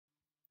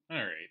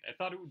Alright, I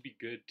thought it would be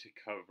good to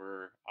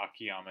cover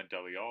Akiyama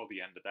Delial,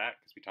 the end of that,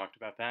 because we talked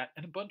about that,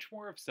 and a bunch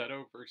more of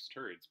Seto versus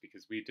Turds,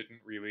 because we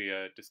didn't really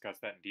discuss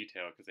that in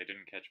detail, because I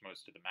didn't catch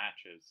most of the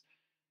matches,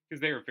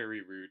 because they were very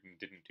rude and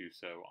didn't do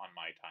so on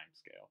my time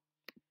scale.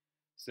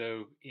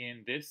 So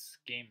in this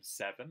game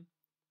 7,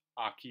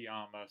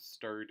 Akiyama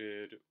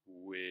started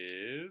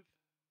with,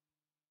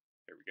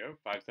 there we go,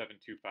 5-7,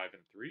 2-5,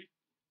 and 3.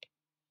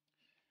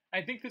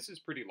 I think this is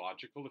pretty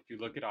logical. If you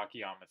look at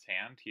Akiyama's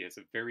hand, he has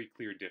a very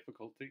clear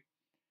difficulty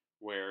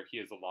where he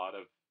has a lot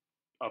of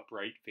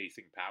upright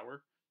facing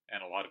power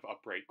and a lot of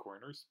upright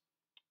corners.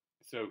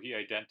 So he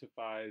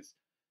identifies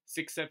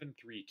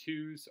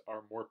 6-7-3-2s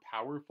are more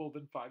powerful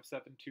than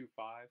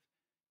 5-7-2-5,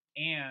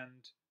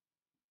 and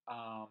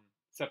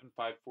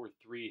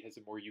 7-5-4-3 has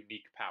a more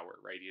unique power,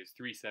 right? He has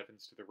 3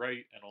 7s to the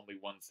right and only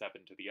 1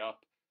 7 to the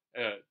up.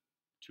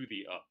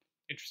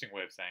 Interesting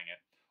way of saying it.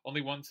 Only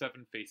 1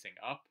 7 facing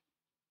up.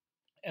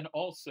 And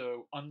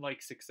also, unlike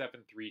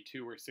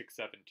 6-7-3-2 or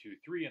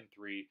 6-7-2-3 and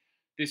 3,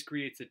 this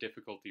creates a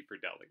difficulty for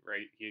Delhi,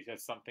 right? He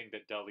has something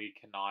that Delhi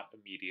cannot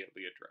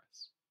immediately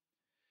address.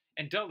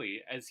 And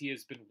Delhi, as he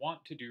has been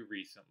wont to do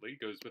recently,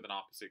 goes with an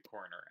opposite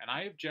corner. And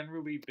I have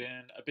generally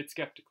been a bit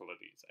skeptical of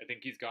these. I think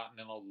he's gotten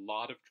in a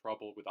lot of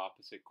trouble with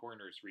opposite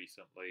corners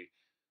recently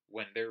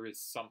when there is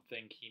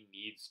something he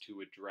needs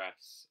to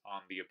address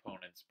on the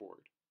opponent's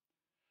board.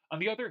 On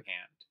the other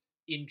hand,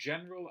 in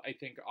general, I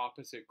think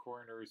opposite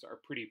corners are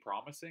pretty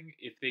promising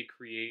if they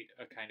create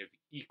a kind of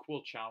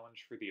equal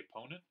challenge for the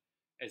opponent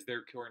as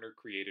their corner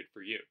created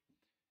for you.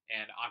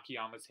 And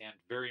Akiyama's hand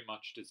very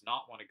much does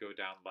not want to go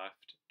down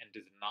left and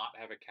does not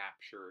have a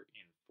capture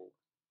in 4.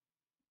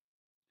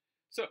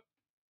 So,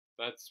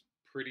 that's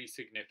pretty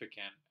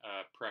significant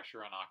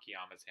pressure on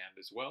Akiyama's hand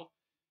as well.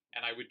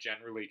 And I would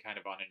generally, kind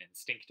of on an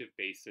instinctive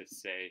basis,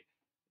 say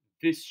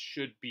this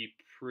should be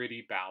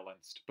pretty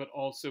balanced, but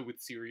also with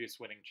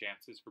serious winning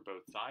chances for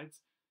both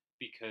sides,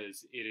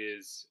 because it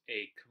is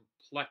a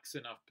complex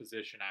enough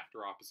position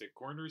after opposite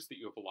corners that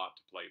you have a lot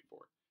to play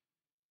for.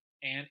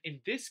 And in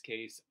this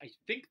case, I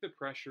think the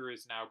pressure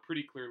is now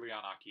pretty clearly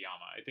on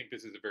Akiyama. I think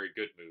this is a very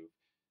good move,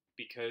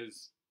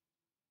 because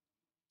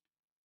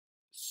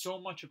so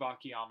much of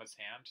Akiyama's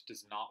hand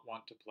does not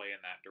want to play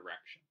in that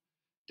direction.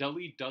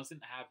 Delhi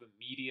doesn't have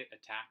immediate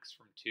attacks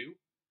from 2,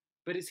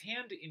 but his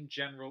hand in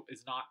general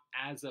is not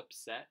as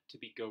upset to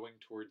be going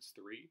towards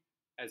 3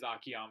 as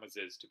Akiyama's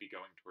is to be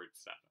going towards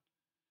 7.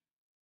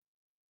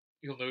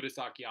 You'll notice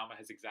Akiyama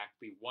has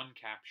exactly 1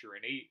 capture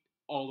in 8,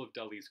 all of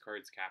Delhi's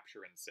cards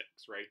capture in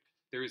 6, right?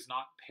 There is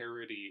not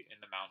parity in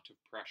the amount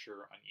of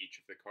pressure on each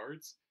of the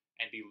cards,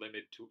 and the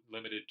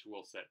limited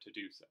tool set to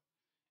do so.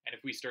 And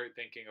if we start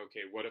thinking,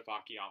 okay, what if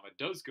Akiyama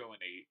does go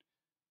in 8?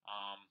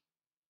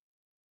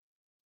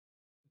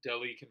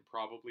 Delhi can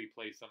probably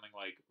play something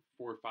like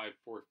 4-5,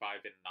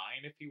 4-5, and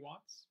 9 if he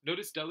wants.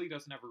 Notice Delhi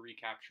doesn't have a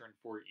recapture in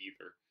 4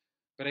 either,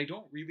 but I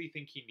don't really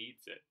think he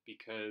needs it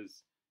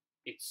because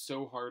it's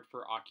so hard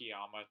for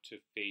Akiyama to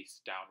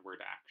face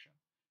downward action.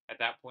 At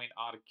that point,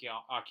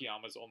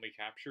 Akiyama's only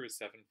capture is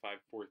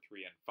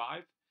 7-5-4-3, and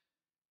 5,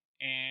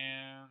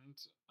 and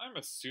I'm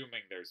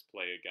assuming there's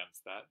play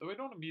against that, though I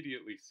don't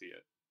immediately see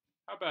it.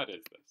 How bad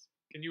is this?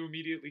 Can you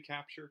immediately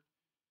capture?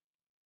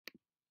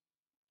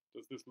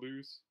 Does this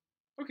lose?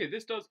 Okay,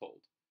 this does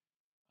hold.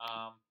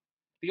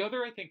 The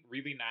other, I think,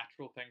 really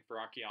natural thing for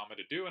Akiyama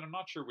to do, and I'm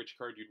not sure which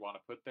card you'd want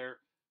to put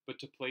there, but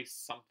to place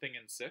something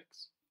in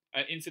 6.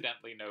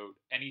 Incidentally, note,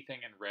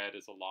 anything in red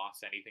is a loss,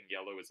 anything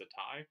yellow is a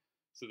tie,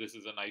 so this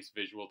is a nice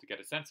visual to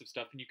get a sense of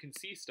stuff, and you can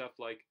see stuff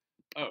like,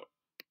 9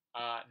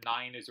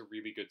 is a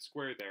really good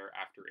square there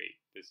after 8.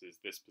 This is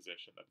this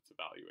position that it's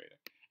evaluating.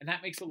 And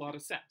that makes a lot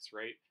of sense,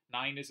 right?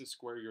 9 is a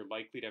square you're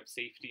likely to have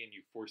safety and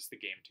you force the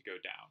game to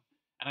go down.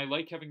 And I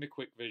like having the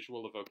quick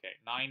visual of, okay,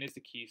 9 is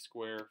a key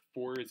square,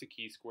 4 is a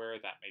key square,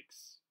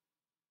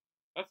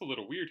 that's a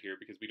little weird here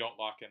because we don't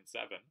lock in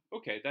 7.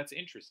 Okay, that's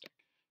interesting.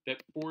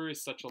 That 4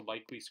 is such a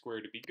likely square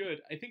to be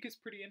good, I think is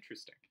pretty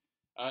interesting.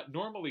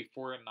 Normally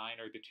 4 and 9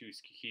 are the 2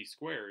 key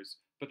squares,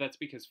 but that's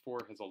because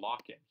 4 has a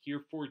lock-in.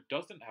 Here 4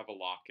 doesn't have a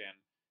lock-in,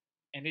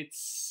 and it's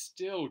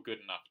still good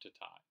enough to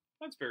tie.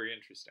 That's very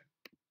interesting.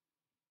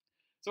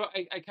 So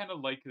I kind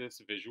of like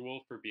this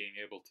visual for being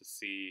able to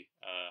see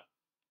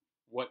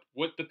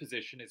what the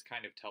position is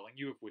kind of telling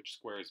you of which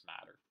squares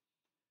matter.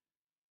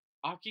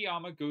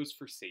 Akiyama goes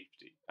for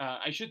safety.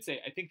 I should say,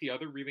 I think the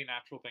other really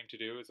natural thing to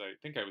do, as I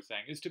think I was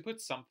saying, is to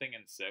put something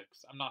in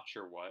 6. I'm not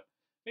sure what.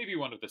 Maybe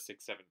one of the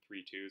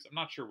 6-7-3-2s. I'm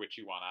not sure which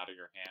you want out of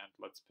your hand.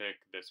 Let's pick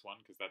this one,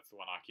 because that's the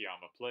one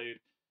Akiyama played.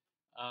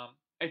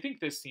 I think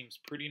this seems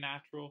pretty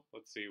natural.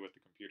 Let's see what the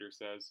computer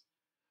says.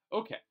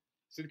 Okay,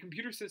 so the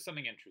computer says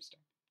something interesting,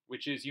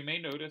 which is you may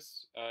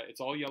notice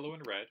it's all yellow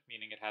and red,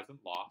 meaning it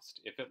hasn't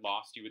lost. If it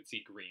lost, you would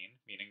see green,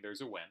 meaning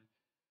there's a win.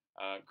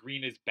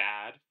 Green is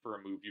bad for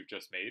a move you've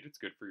just made. It's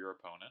good for your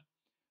opponent.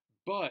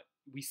 But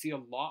we see a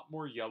lot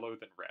more yellow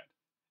than red.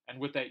 And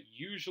what that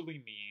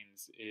usually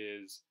means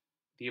is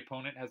the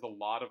opponent has a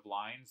lot of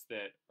lines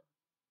that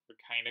are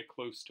kind of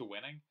close to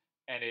winning,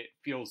 And it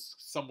feels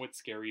somewhat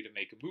scary to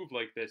make a move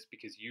like this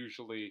because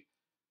usually,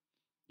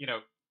 you know,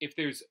 if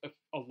there's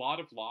a lot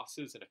of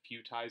losses and a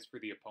few ties for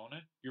the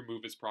opponent, your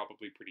move is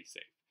probably pretty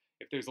safe.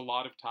 If there's a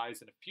lot of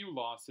ties and a few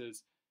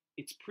losses,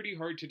 it's pretty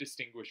hard to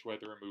distinguish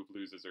whether a move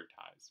loses or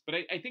ties. But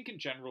I think in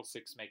general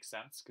 6 makes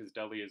sense because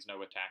Delhi has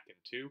no attack in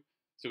 2,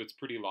 so it's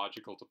pretty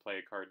logical to play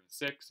a card in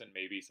 6, and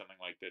maybe something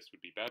like this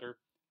would be better.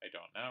 I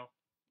don't know.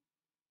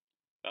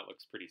 That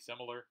looks pretty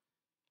similar.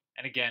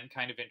 And again,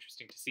 kind of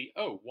interesting to see,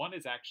 oh, 1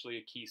 is actually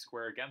a key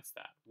square against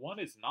that. 1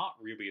 is not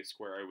really a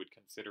square I would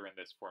consider in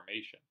this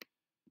formation.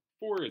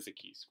 4 is a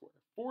key square.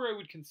 4 I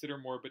would consider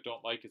more but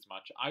don't like as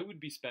much. I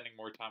would be spending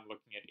more time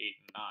looking at 8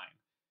 and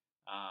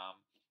 9,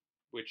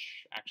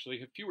 which actually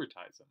have fewer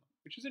ties in them,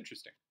 which is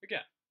interesting.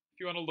 Again, if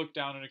you want to look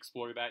down and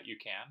explore that, you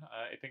can.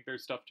 I think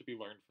there's stuff to be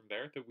learned from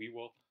there that we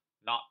will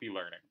not be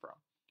learning from.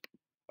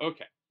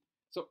 Okay,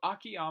 so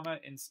Akiyama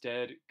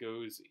instead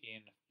goes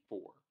in 4,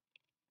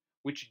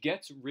 which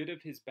gets rid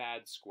of his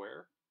bad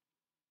square,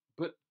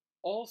 but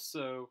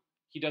also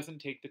he doesn't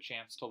take the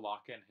chance to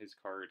lock in his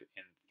card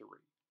in 3.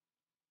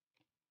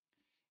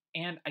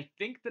 And I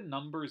think the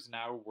numbers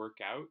now work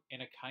out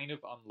in a kind of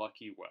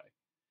unlucky way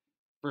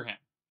for him.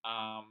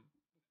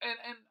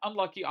 And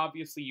unlucky,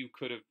 obviously, you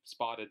could have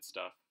spotted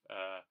stuff,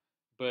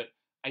 but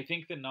I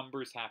think the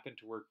numbers happen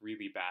to work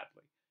really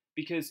badly.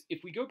 Because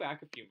if we go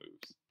back a few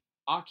moves,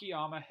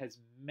 Akiyama has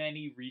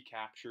many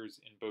recaptures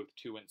in both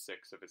 2 and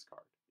 6 of his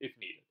card, if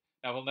needed.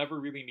 Now, he'll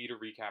never really need a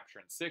recapture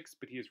in 6,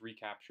 but he has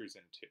recaptures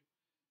in 2.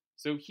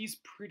 So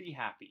he's pretty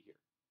happy here,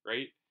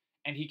 right?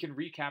 And he can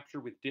recapture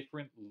with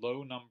different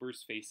low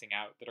numbers facing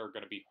out that are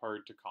going to be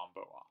hard to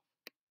combo off.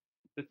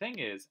 The thing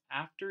is,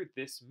 after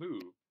this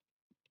move,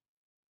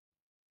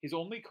 his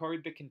only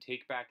card that can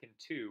take back in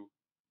 2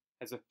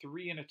 has a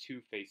 3 and a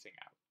 2 facing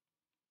out.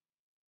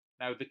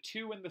 Now, the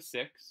 2 and the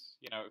 6,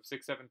 if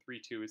 6, 7,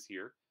 3, 2 is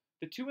here,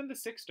 the 2 and the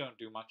 6 don't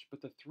do much,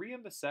 but the 3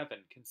 and the 7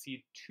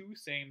 concede 2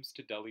 sames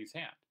to Delhi's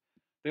hand.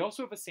 They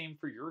also have a same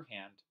for your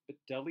hand, but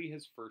Delhi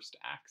has first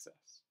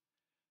access.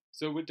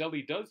 So what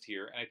Delhi does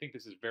here, and I think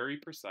this is very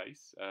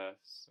precise,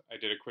 I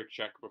did a quick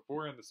check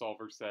before and the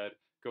solver said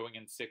going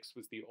in 6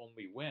 was the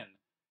only win.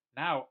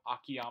 Now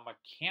Akiyama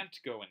can't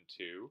go in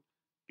 2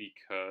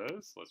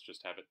 because, let's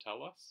just have it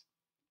tell us.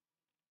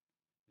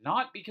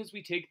 Not because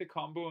we take the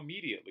combo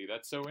immediately,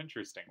 that's so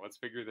interesting, let's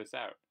figure this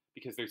out.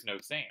 Because there's no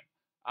same.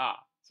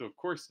 So of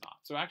course not.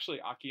 So actually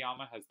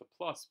Akiyama has the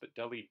plus, but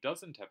Delhi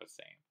doesn't have a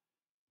same.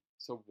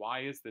 So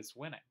why is this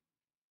winning?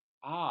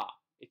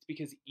 It's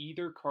because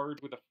either card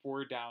with a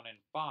 4 down and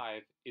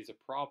 5 is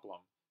a problem,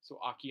 so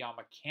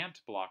Akiyama can't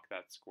block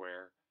that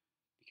square,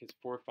 because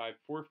 4, 5,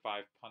 4,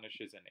 5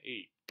 punishes an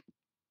 8.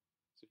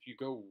 So if you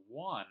go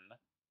 1,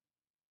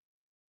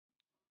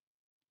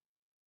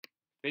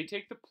 if they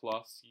take the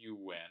plus, you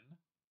win.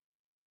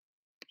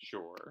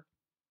 Sure.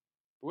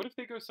 But what if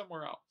they go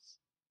somewhere else?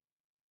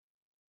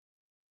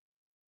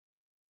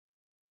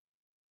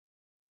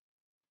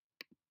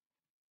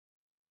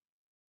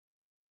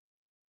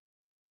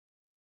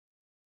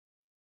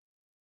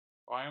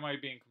 Why am I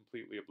being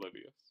completely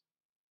oblivious?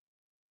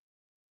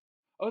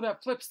 Oh,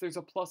 that flips. There's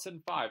a plus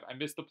and 5. I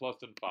missed the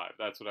plus and 5.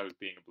 That's what I was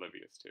being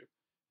oblivious to.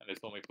 And this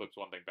only flips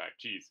one thing back.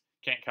 Jeez,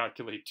 can't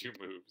calculate 2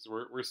 moves.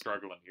 We're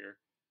struggling here.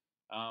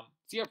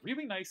 So yeah,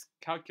 really nice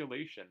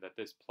calculation that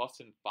this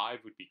plus and 5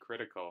 would be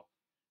critical.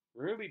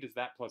 Rarely does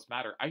that plus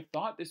matter. I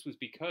thought this was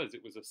because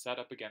it was a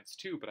setup against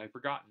 2, but I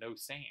forgot no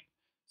same.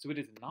 So it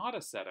is not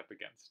a setup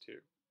against 2.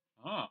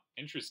 Oh,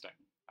 interesting.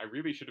 I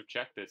really should have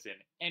checked this in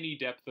any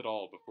depth at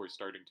all before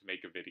starting to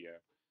make a video.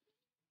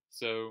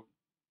 So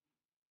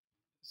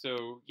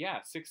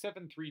yeah, 6,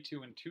 7, 3,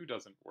 2, and 2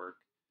 doesn't work.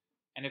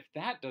 And if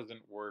that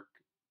doesn't work,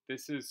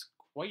 this is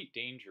quite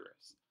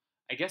dangerous.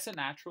 I guess a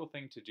natural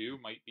thing to do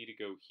might be to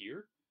go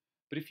here.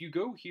 But if you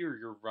go here,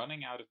 you're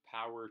running out of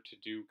power to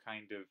do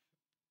kind of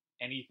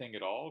anything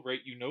at all, right?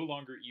 You no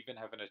longer even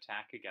have an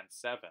attack against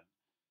 7.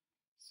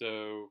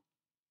 So,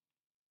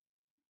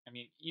 I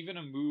mean, even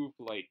a move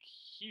like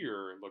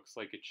here looks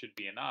like it should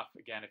be enough.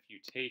 Again, if you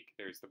take,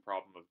 there's the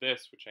problem of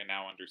this, which I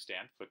now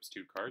understand. Flips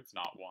 2 cards,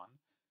 not 1.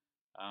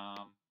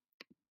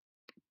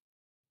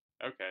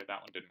 Okay,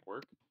 that one didn't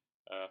work.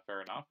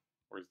 Fair enough.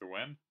 Where's the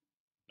win?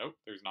 Nope,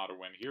 there's not a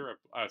win here.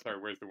 Sorry,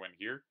 where's the win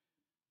here?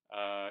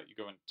 You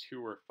go in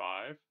 2 or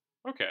 5.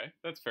 Okay,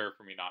 that's fair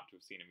for me not to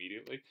have seen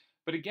immediately.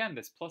 But again,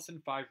 this plus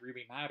and 5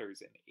 really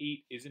matters, and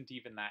 8 isn't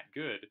even that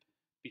good,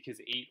 because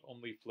 8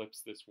 only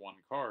flips this one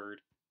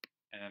card,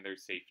 and then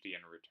there's safety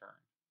in return.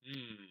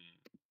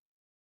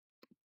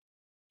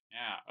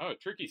 Yeah, oh,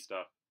 tricky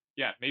stuff.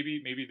 Yeah,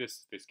 maybe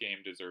this game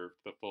deserved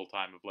the full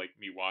time of, like,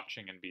 me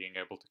watching and being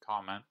able to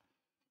comment,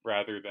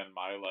 rather than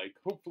my, like,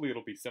 hopefully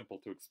it'll be simple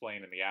to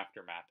explain in the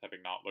aftermath,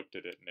 having not looked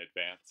at it in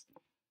advance.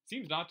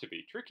 Seems not to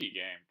be. Tricky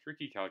game.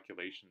 Tricky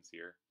calculations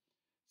here.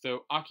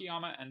 So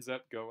Akiyama ends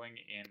up going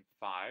in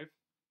 5,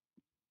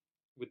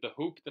 with the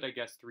hope that I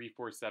guess 3,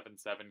 4, 7,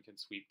 7 can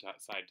sweep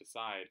side to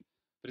side.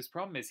 But his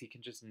problem is he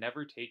can just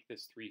never take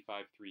this 3,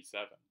 5, 3,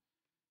 7.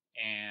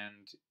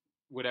 And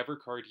whatever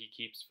card he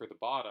keeps for the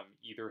bottom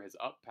either has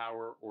up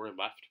power or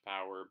left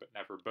power, but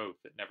never both.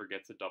 It never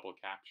gets a double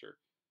capture.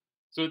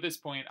 So at this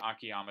point,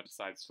 Akiyama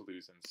decides to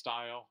lose in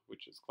style,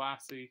 which is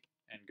classy,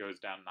 and goes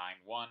down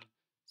 9-1.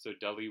 So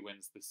Deli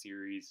wins the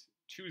series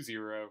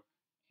 2-0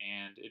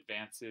 and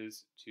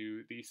advances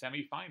to the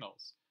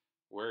semifinals,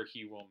 where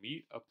he will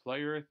meet a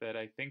player that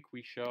I think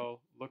we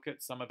shall look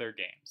at some of their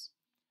games.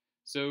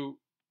 So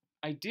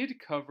I did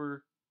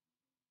cover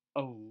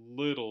a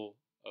little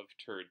of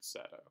Turd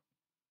Seto,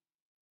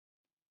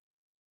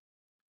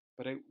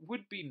 but it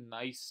would be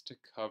nice to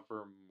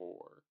cover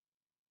more.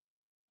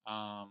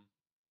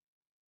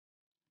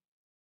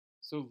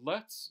 So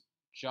let's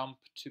jump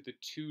to the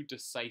two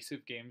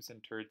decisive games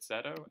in Turd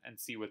Seto and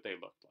see what they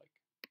looked like.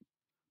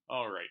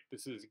 Alright,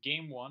 this is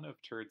game one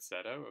of Turd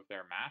Seto, of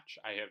their match.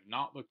 I have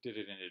not looked at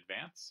it in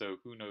advance, so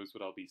who knows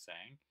what I'll be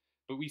saying.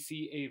 But we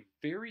see a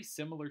very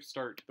similar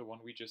start to the one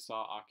we just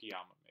saw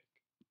Akiyama make.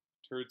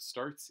 Turd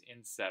starts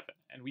in 7,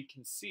 and we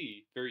can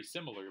see, very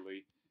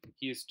similarly,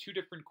 he has two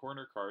different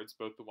corner cards,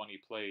 both the one he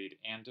played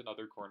and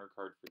another corner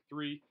card for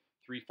 3.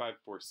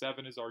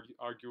 3-5-4-7 is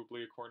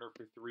arguably a corner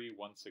for 3.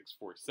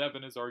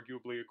 1-6-4-7 is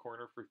arguably a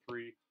corner for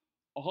 3.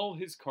 All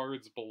his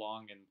cards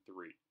belong in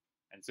 3.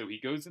 And so he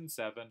goes in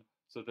 7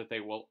 so that they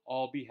will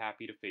all be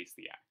happy to face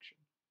the action.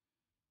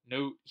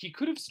 Note, he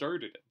could have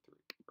started in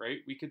 3, right?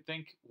 We could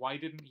think, why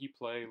didn't he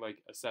play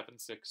like a 7-6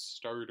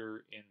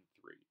 starter in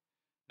 3?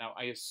 Now,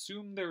 I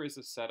assume there is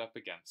a setup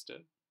against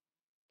it,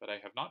 but I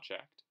have not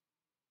checked.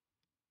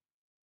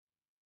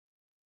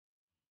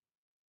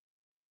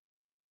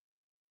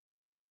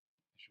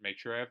 I should make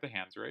sure I have the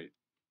hands right.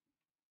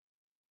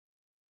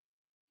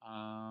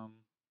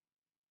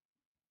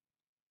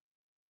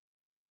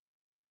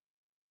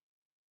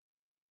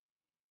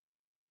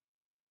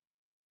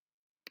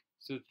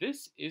 So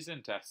this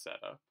isn't a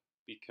setup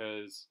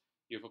because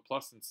you have a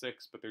plus and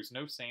 6, but there's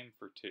no same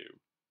for 2.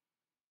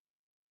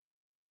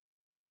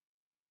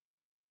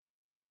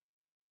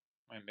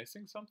 Am I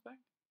missing something?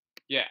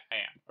 Yeah, I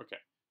am. Okay,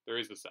 there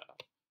is a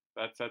setup.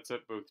 That sets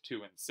up both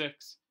 2 and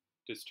 6.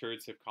 Does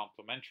Turds have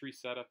complementary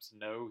setups?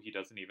 No, he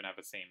doesn't even have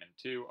a same in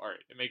 2. Alright,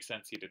 it makes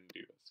sense he didn't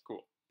do this.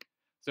 Cool.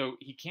 So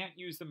he can't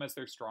use them as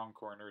their strong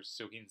corners,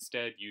 so he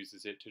instead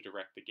uses it to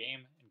direct the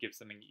game and give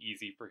something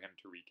easy for him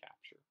to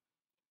recapture.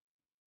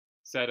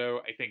 Seto,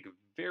 I think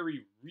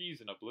very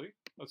reasonably,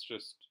 let's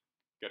just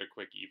get a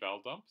quick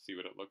eval dump, see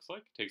what it looks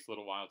like. Takes a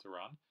little while to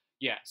run.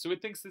 Yeah, so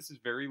it thinks this is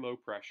very low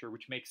pressure,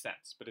 which makes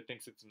sense, but it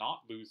thinks it's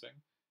not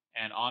losing,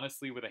 and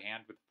honestly, with a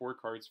hand with 4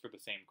 cards for the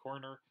same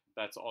corner,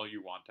 that's all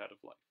you want out of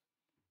life.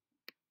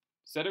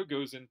 Seto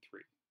goes in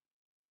 3.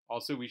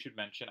 Also, we should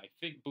mention,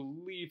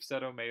 believe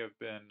Seto may have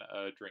been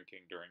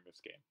drinking during this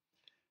game.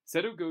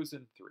 Seto goes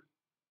in 3.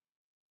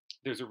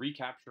 There's a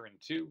recapture in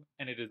 2,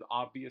 and it is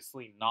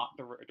obviously not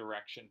the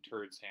direction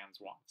Turd's hands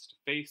wants to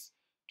face.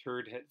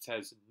 Turd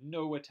has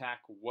no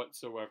attack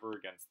whatsoever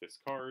against this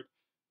card.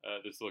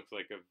 This looks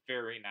like a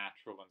very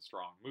natural and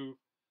strong move.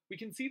 We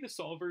can see the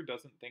solver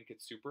doesn't think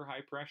it's super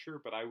high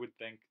pressure, but I would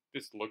think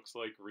this looks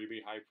like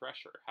really high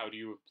pressure. How do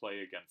you play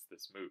against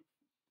this move?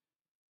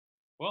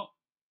 Well,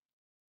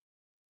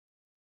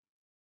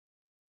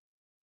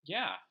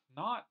 yeah,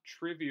 not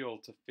trivial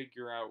to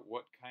figure out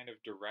what kind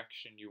of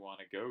direction you want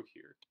to go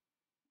here.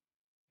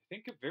 I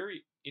think a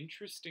very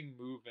interesting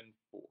move in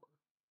 4.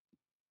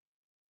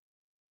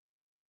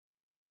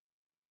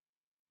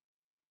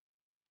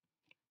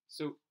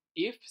 So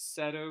if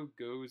Seto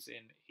goes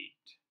in 8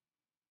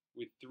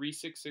 with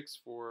 3-6-6-4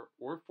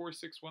 or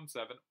 4-6-1-7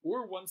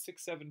 or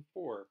 1-6-7-4,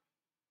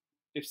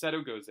 if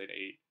Seto goes at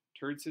 8,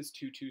 Turds has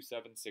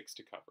 2-2-7-6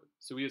 to cover.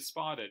 So he has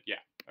spotted,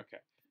 yeah, okay.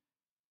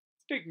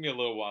 It's taking me a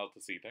little while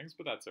to see things,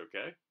 but that's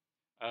okay.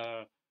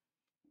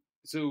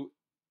 So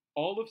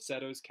all of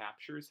Seto's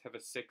captures have a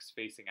 6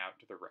 facing out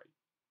to the right,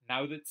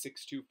 now that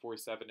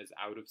 6-2-4-7 is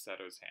out of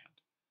Seto's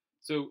hand.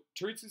 So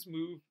Turds'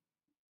 move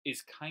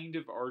is kind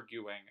of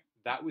arguing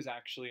that was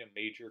actually a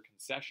major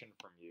concession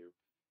from you.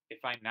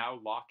 If I now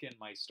lock in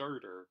my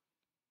starter,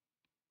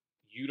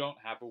 you don't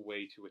have a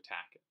way to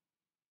attack it.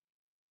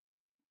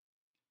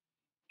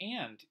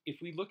 And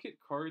if we look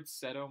at cards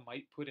Seto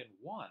might put in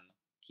 1,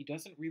 he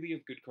doesn't really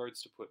have good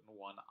cards to put in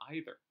 1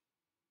 either.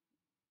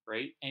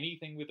 Right?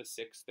 Anything with a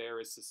 6 there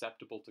is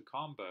susceptible to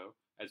combo,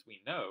 as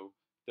we know,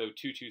 though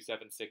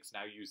 2-2-7-6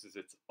 now uses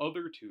its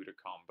other 2 to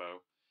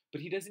combo. But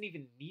he doesn't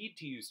even need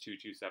to use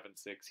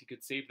 2-2-7-6. He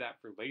could save that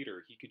for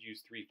later. He could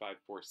use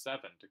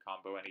 3-5-4-7 to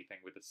combo anything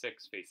with a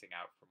 6 facing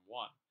out from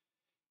 1.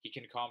 He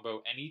can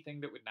combo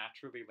anything that would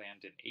naturally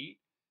land in 8.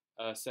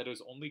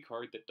 Seto's only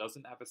card that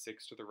doesn't have a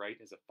 6 to the right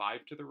is a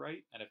 5 to the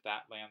right, and if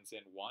that lands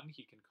in 1,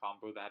 he can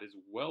combo that as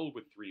well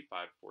with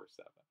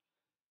 3-5-4-7.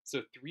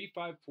 So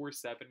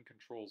 3-5-4-7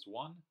 controls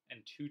 1,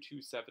 and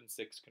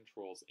 2-2-7-6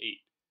 controls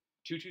 8.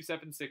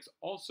 2-2-7-6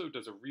 also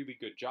does a really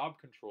good job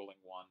controlling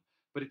 1,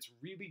 but it's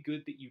really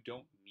good that you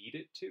don't need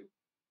it to,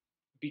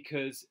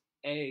 because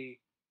A,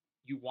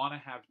 you want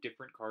to have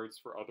different cards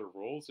for other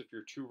roles. If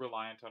you're too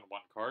reliant on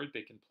one card,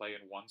 they can play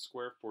in one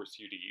square, force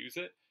you to use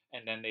it,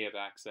 and then they have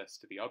access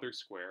to the other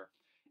square.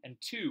 And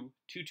 2,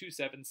 2, 2,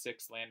 7,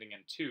 6 landing in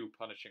 2,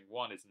 punishing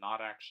 1 is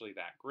not actually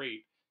that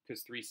great,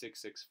 because 3,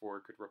 6, 6, 4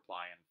 could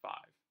reply in 5.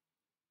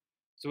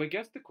 So I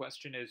guess the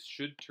question is,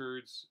 should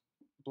Turds...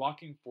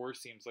 Blocking 4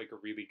 seems like a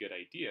really good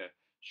idea.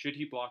 Should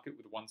he block it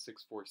with 1,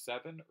 6, 4,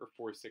 7 or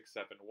 4, 6,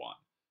 7, 1?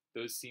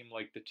 Those seem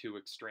like the two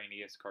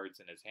extraneous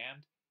cards in his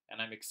hand,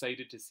 and I'm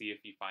excited to see if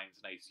he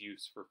finds nice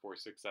use for 4,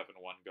 6, 7,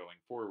 1 going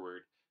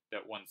forward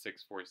that 1,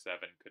 6, 4, 7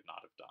 could not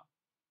have done.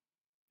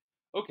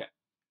 Okay,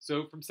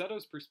 so from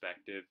Seto's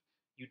perspective,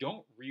 you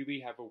don't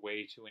really have a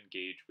way to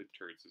engage with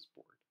Turds'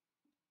 board.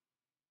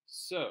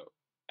 So,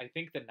 I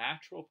think the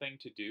natural thing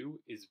to do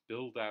is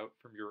build out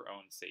from your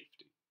own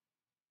safety,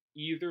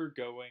 either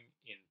going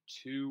in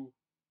 2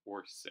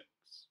 or 6.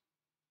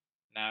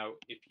 Now,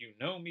 if you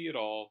know me at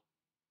all,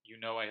 you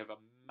know I have a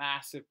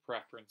massive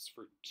preference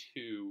for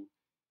 2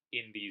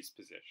 in these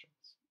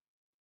positions.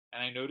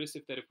 And I notice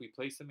that if we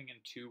play something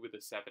in 2 with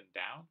a 7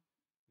 down,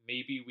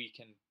 maybe we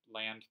can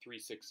land 3,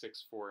 6,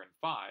 6, 4, and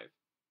 5,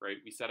 right?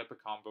 We set up a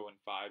combo in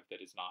 5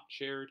 that is not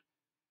shared,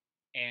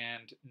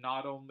 and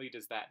not only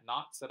does that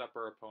not set up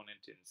our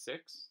opponent in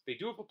 6, they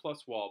do have a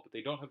plus wall, but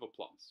they don't have a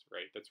plus,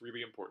 right? That's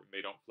really important.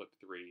 They don't flip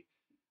 3.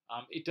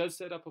 It does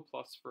set up a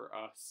plus for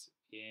us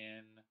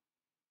in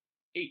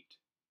 8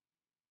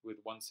 with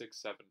 1, 6,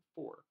 7,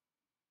 4.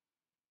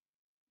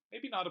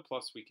 Maybe not a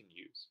plus we can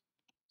use.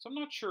 So I'm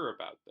not sure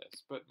about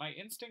this, but my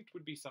instinct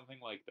would be something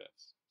like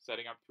this,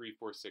 setting up 3,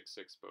 4, 6,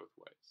 6 both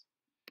ways.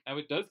 Now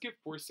it does give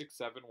 4, 6,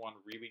 7, 1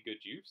 really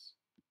good use,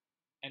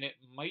 and it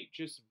might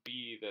just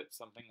be that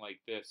something like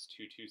this,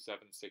 2, 2, 7,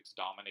 6,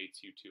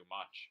 dominates you too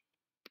much.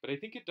 But I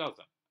think it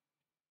doesn't.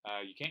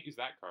 You can't use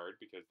that card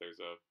because there's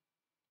a...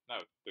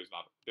 No, there's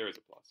not. There is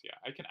a plus, yeah.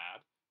 I can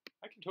add.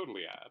 I can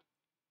totally add.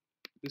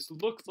 This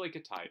looks like a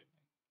tie to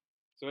me.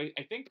 So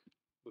I think,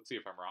 let's see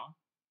if I'm wrong.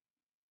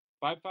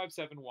 5, 5,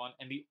 7, 1,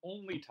 and the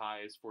only tie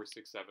is 4,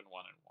 6, 7,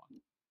 1, and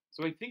 1.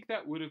 So I think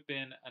that would have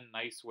been a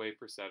nice way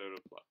for Seto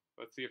to play.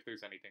 Let's see if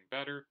there's anything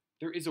better.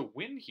 There is a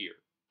win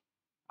here.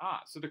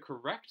 So the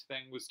correct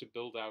thing was to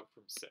build out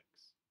from 6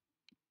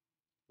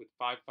 with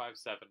 5, 5,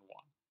 7,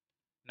 1.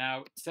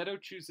 Now, Seto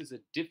chooses a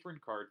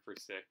different card for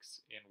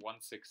 6 in 1,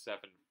 6, 7,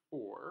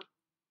 4.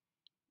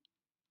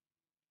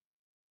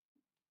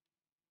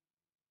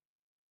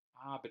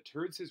 But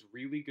Turds has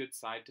really good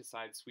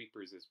side-to-side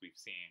sweepers, as we've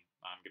seen.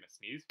 I'm going to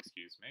sneeze,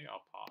 excuse me,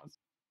 I'll pause.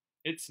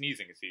 It's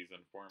sneezing season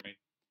for me.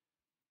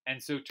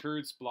 And so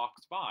Turds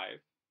blocks 5,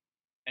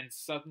 and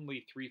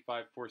suddenly 3,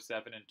 5, 4,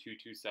 7 and 2,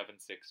 2, 7,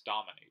 6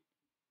 dominate.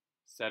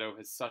 Seto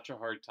has such a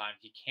hard time.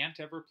 He can't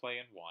ever play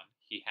in 1.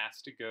 He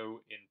has to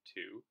go in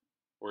 2,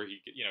 or he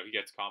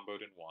gets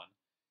comboed in 1.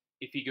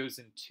 If he goes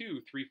in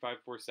 2, 3, 5,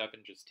 4, 7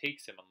 just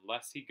takes him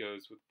unless he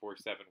goes with 4,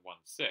 7, 1,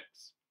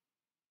 6.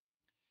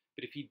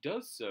 But if he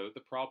does so,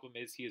 the problem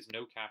is he has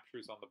no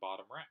captures on the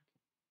bottom rank.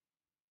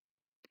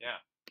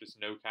 Yeah, just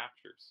no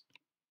captures.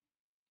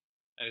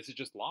 And this is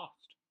just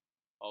lost,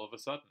 all of a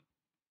sudden.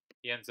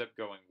 He ends up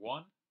going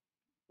 1,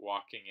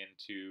 walking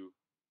into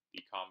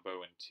the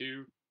combo in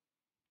 2,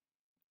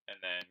 and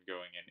then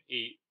going in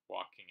 8,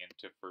 walking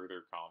into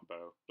further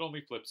combo. It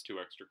only flips 2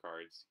 extra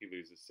cards. He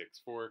loses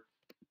 6-4.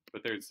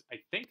 But there's, I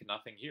think,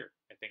 nothing here.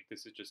 I think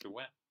this is just a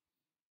win.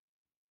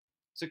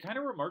 It's a kind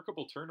of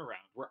remarkable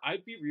turnaround, where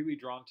I'd be really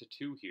drawn to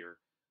 2 here,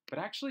 but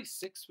actually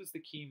 6 was the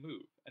key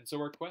move. And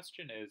so our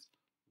question is,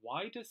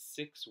 why does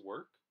 6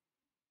 work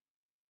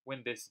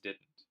when this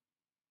didn't?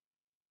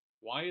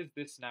 Why is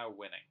this now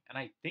winning? And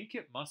I think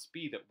it must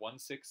be that 1,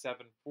 6,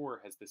 7,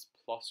 4 has this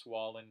plus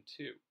wall in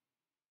 2.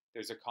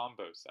 There's a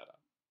combo setup.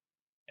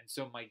 And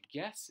so my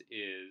guess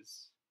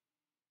is...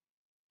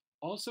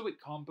 Also, it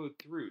comboed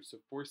through, so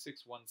 4,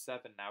 6, 1,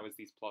 7 now has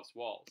these plus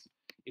walls.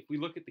 If we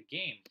look at the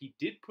game, he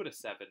did put a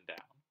 7 down,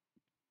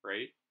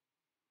 right?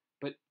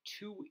 But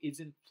 2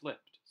 isn't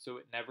flipped, so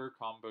it never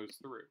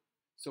combos through.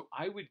 So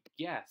I would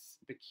guess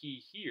the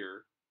key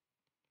here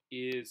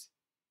is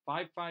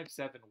 5, 5,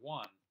 7,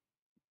 1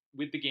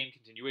 with the game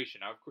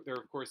continuation. Now, there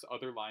are, of course,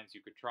 other lines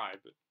you could try,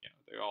 but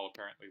they all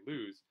apparently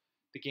lose.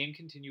 The game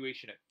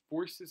continuation, it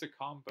forces a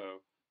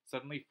combo.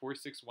 Suddenly 4,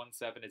 6, 1,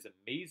 7 is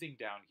amazing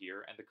down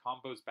here, and the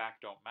combos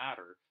back don't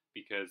matter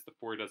because the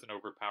 4 doesn't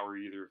overpower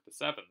either of the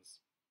 7s.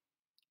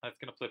 That's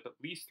going to flip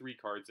at least 3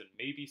 cards and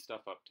maybe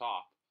stuff up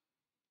top.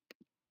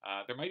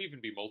 There might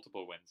even be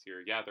multiple wins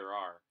here. Yeah, there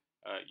are.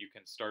 You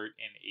can start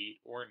in 8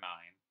 or 9.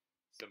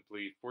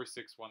 Simply 4,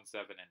 6, 1,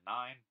 7, and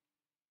 9.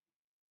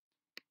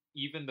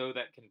 Even though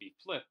that can be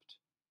flipped,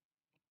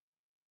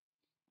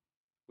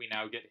 we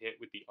now get hit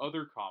with the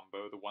other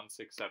combo, the 1,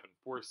 6, 7,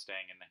 4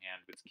 staying in the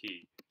hand was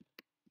key.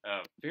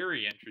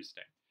 Very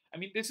interesting. I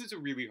mean, this is a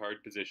really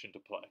hard position to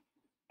play.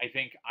 I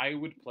think I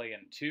would play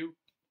in 2,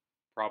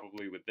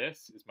 probably with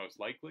this, is most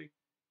likely,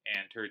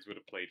 and Turds would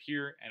have played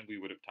here, and we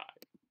would have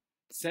tied.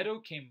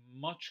 Seto came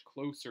much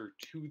closer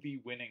to the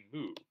winning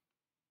move,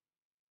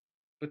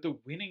 but the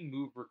winning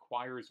move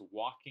requires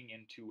walking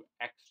into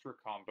extra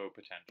combo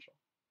potential.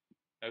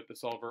 Note the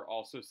solver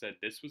also said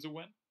this was a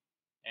win,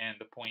 and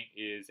the point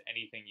is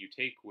anything you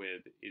take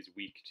with is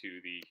weak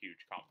to the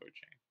huge combo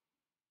chain.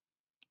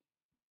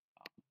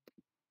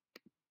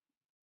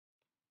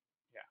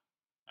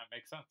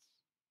 makes sense.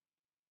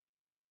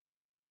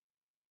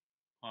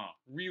 Huh.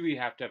 Really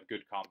have to have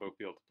good combo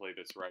feel to play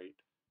this right.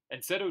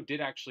 And Seto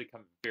did actually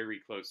come very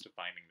close to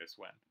finding this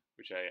win,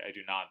 which I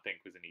do not think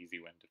was an easy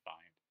win to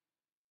find.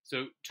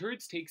 So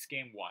Turds takes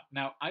game one.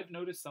 Now, I've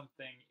noticed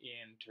something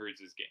in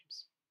Turds'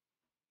 games.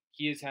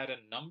 He has had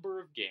a number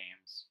of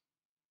games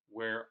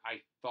where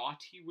I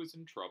thought he was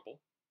in trouble.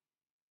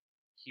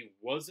 He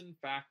was in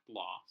fact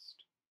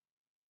lost.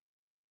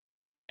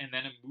 And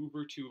then a move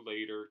or two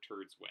later,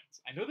 Turds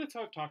wins. I know that's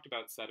how I've talked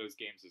about Seto's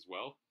games as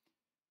well,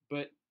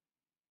 but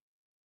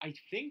I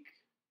think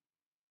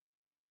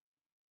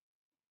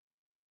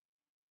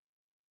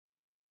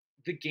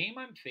the game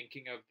I'm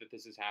thinking of that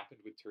this has happened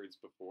with Turds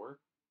before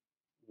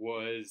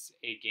was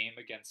a game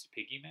against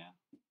Piggyman.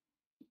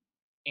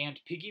 And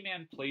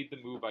Piggyman played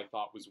the move I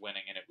thought was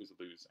winning and it was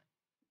losing.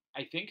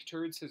 I think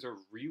Turds has a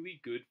really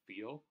good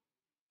feel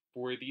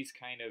for these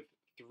kind of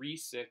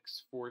 3-6,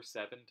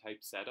 4-7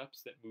 type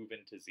setups that move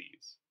into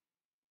Zs.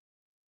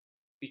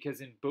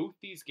 Because in both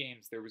these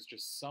games, there was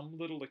just some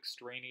little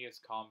extraneous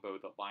combo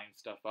that lined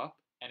stuff up,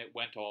 and it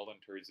went all in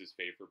Turds'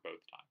 favor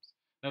both times.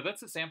 Now,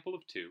 that's a sample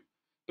of 2,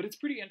 but it's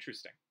pretty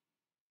interesting.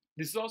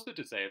 This is also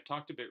to say, I've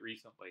talked a bit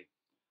recently.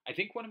 I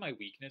think one of my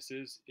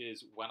weaknesses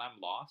is when I'm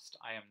lost,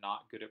 I am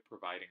not good at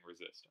providing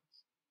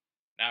resistance.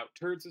 Now,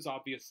 Turds is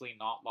obviously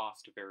not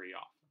lost very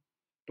often,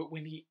 but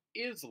when he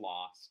is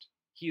lost,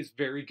 he is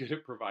very good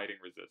at providing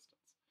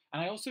resistance.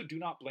 And I also do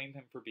not blame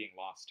him for being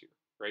lost here,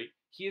 right?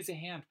 He has a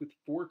hand with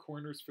 4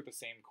 corners for the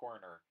same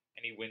corner,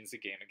 and he wins a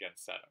game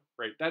against Seto,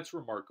 right? That's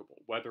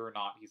remarkable, whether or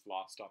not he's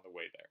lost on the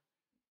way there.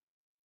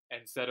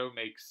 And Seto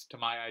makes, to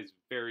my eyes,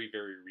 very,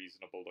 very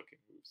reasonable looking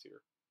moves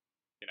here.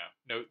 You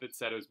know, note that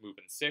Seto's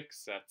moving 6,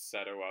 sets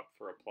Seto up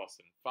for a plus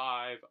in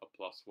 5, a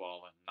plus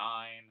wall in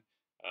 9.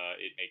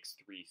 It makes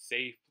 3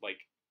 safe.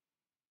 Like,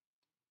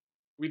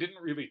 we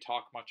didn't really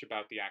talk much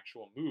about the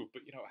actual move,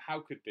 but, you know, how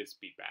could this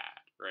be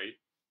bad, right?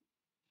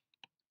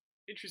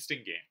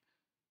 Interesting game.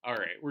 All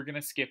right, we're going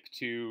to skip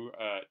to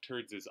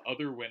Turds'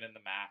 other win in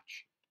the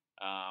match.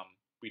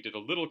 We did a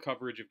little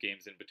coverage of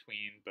games in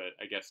between, but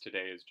I guess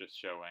today is just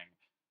showing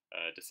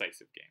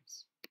decisive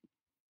games.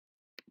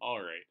 All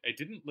right, I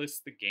didn't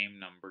list the game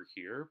number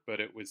here, but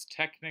it was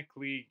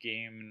technically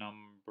game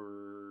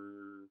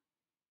number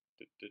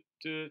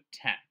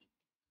 10.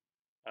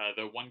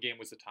 The one game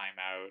was a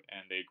timeout,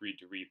 and they agreed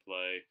to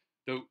replay.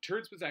 Though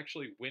Turds was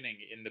actually winning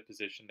in the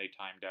position they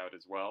timed out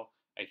as well.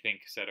 I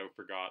think Seto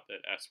forgot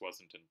that S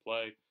wasn't in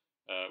play,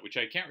 which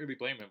I can't really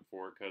blame him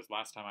for, because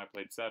last time I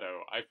played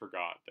Seto, I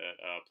forgot that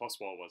plus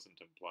wall wasn't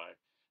in play.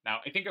 Now,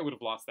 I think I would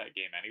have lost that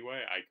game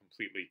anyway. I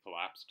completely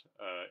collapsed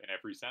in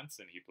every sense,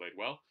 and he played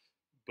well.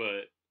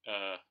 But,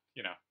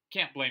 you know,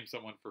 can't blame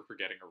someone for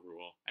forgetting a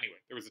rule. Anyway,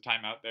 there was a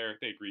timeout there.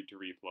 They agreed to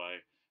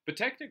replay. But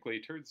technically,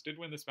 Turds did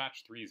win this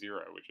match 3-0,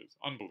 which is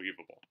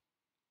unbelievable.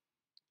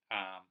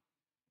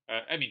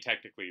 I mean,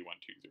 technically he won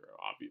 2-0,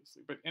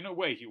 obviously. But in a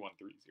way, he won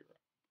 3-0.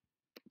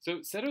 So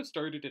Seto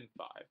started in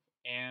 5.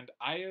 And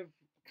I have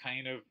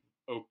kind of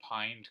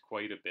opined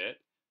quite a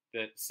bit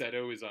that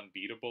Seto is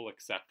unbeatable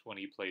except when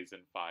he plays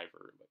in 5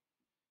 early.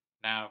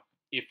 Now,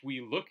 if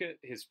we look at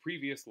his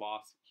previous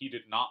loss, he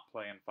did not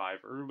play in 5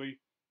 early,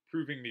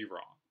 proving me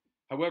wrong.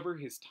 However,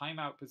 his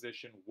timeout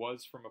position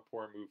was from a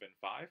poor move in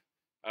 5.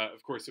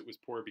 Of course, it was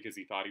poor because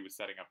he thought he was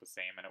setting up the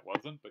same and it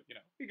wasn't, but, you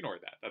know, ignore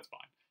that. That's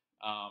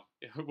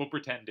fine. We'll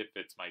pretend it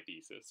fits my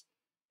thesis.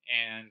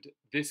 And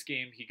this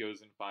game, he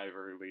goes in 5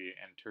 early,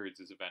 and Turds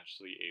is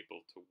eventually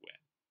able to win.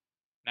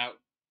 Now,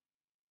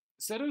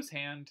 Seto's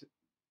hand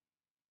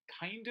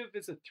kind of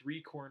is a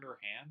 3-corner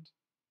hand,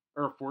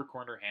 or a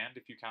 4-corner hand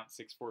if you count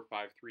 6, 4,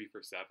 5, 3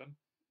 for 7.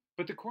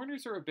 But the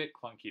corners are a bit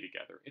clunky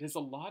together. It has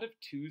a lot of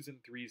 2s and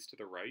 3s to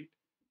the right.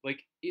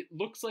 Like, it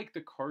looks like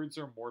the cards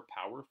are more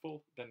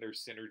powerful than their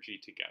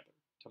synergy together,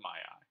 to my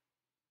eye.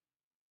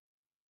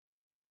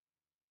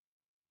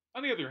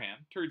 On the other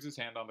hand, Turds'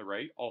 hand on the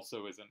right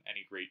also isn't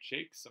any great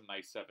shake. Some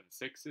nice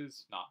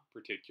 7-6s, not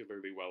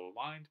particularly well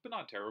aligned, but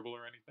not terrible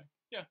or anything.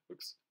 Yeah,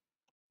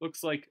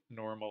 looks like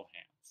normal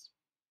hands.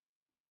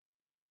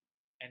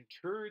 And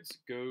Turds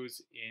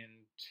goes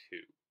in 2.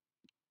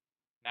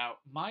 Now,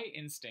 my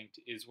instinct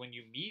is when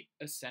you meet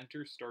a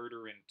center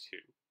starter in 2,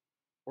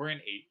 or in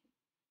 8,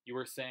 you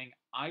are saying,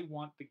 I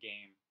want the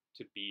game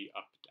to be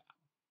up-down.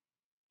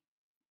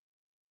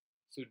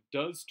 So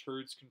does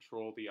Turds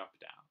control the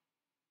up-down?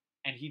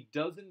 And he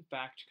does in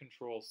fact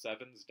control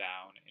 7s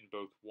down in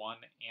both 1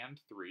 and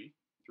 3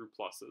 through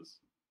pluses,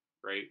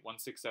 right? 1,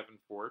 6, 7,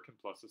 4 can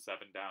plus a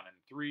 7 down in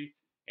 3,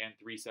 and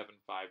 3, 7,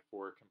 5,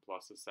 4 can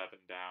plus a 7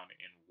 down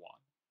in 1.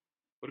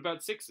 What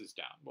about 6s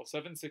down? Well,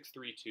 7, 6,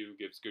 3, 2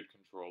 gives good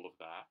control of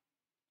that.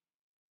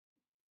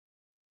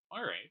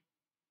 All right.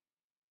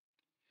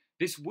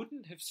 This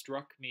wouldn't have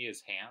struck me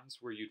as hands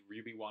where you'd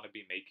really want to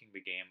be making the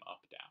game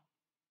up-down,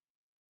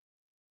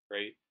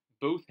 right?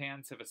 Both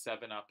hands have a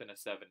 7 up and a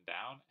 7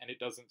 down, and it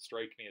doesn't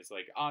strike me as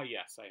like, ah,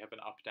 yes, I have an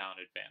up-down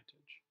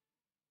advantage.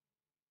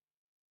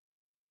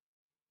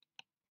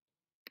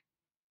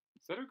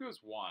 Seto goes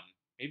 1.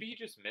 Maybe he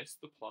just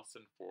missed the plus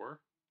and 4.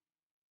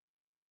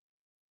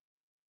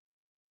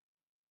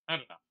 I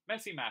don't know.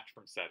 Messy match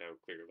from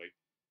Seto, clearly.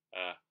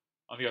 Uh,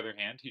 on the other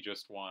hand, he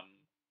just won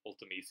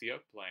Ultimisia,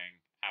 playing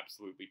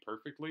absolutely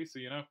perfectly, so,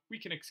 we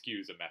can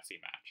excuse a messy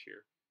match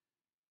here.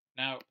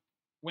 Now,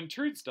 when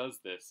Turds does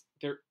this,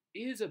 there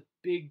is a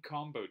big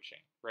combo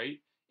chain, right?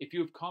 If you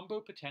have combo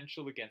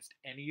potential against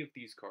any of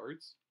these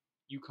cards,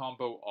 you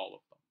combo all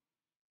of them.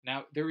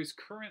 Now, there is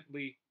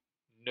currently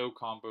no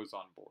combos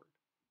on board,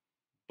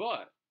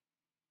 but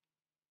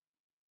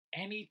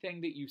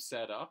anything that you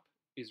set up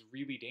is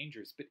really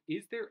dangerous. But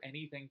is there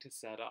anything to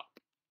set up?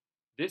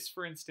 This,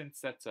 for instance,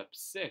 sets up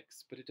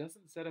 6, but it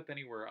doesn't set up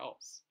anywhere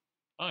else.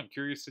 Oh, I'm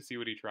curious to see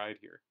what he tried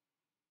here.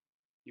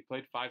 He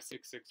played 5,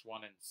 6, 6,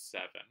 1, and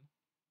 7,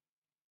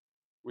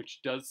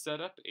 which does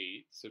set up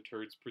 8, so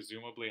Turds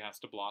presumably has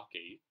to block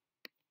 8.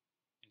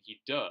 And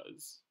he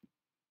does,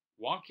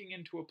 walking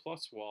into a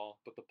plus wall,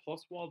 but the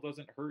plus wall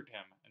doesn't hurt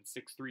him, and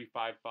 6, 3,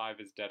 5, 5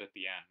 is dead at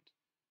the end.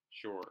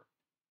 Sure.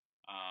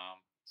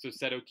 So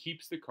Seto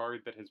keeps the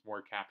card that has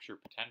more capture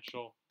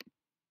potential.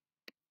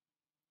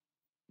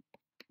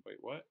 Wait,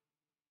 what?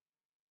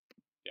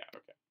 Yeah,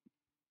 okay.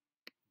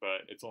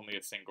 But it's only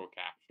a single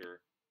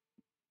capture.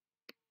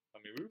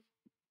 Let me move.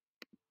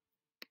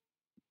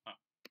 Huh.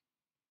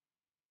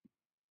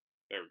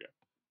 There we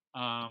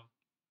go.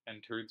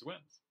 And Turds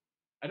wins.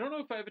 I don't know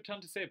if I have a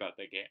ton to say about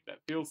that game.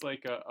 That feels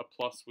like a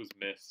plus was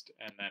missed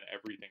and then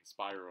everything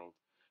spiraled.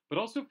 But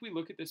also, if we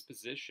look at this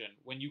position,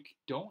 when you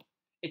don't,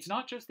 it's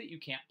not just that you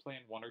can't play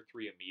in 1 or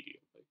 3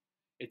 immediately.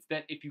 It's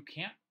that if you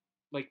can't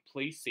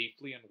play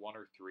safely in 1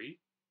 or 3,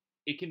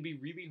 it can be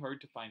really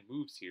hard to find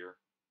moves here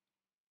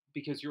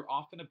because you're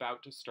often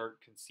about to start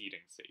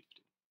conceding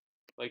safety.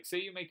 Like, say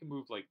you make a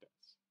move like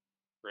this,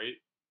 right?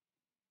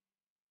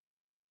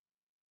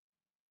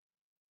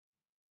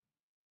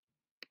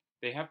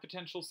 They have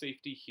potential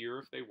safety here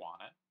if they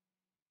want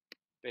it.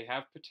 They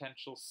have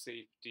potential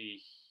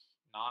safety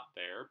not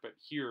there, but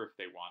here if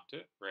they want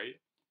it, right?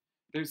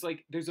 There's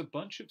a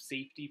bunch of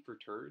safety for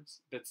Turds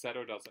that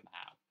Seto doesn't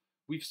have.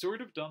 We've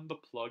sort of done the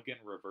plug in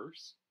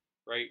reverse,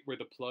 right? Where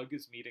the plug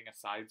is meeting a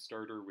side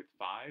starter with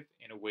 5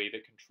 in a way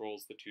that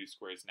controls the 2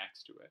 squares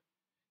next to it.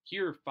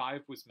 Here,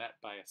 5 was met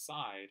by a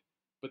side,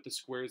 but the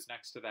squares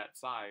next to that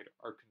side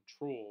are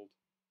controlled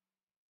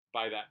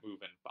by that move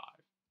in 5.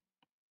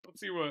 Let's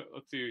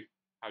see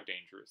how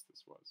dangerous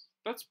this was.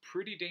 That's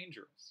pretty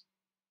dangerous.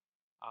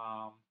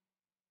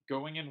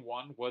 Going in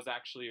 1 was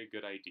actually a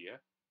good idea.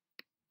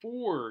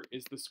 4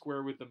 is the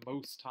square with the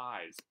most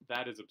ties.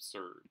 That is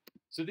absurd.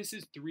 So this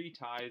is 3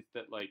 ties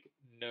that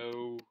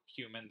no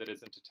human that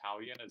isn't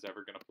Italian is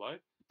ever going to play.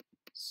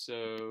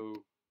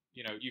 So,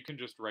 you can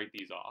just write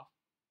these off.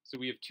 So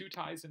we have 2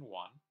 ties in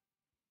 1.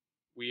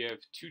 We have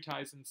 2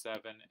 ties in 7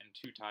 and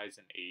 2 ties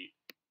in 8.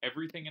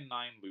 Everything in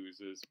 9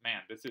 loses.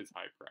 Man, this is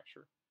high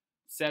pressure.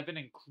 7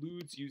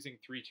 includes using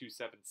 3, 2,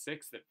 7,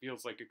 6. That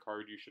feels like a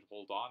card you should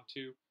hold on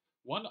to.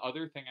 One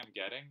other thing I'm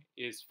getting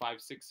is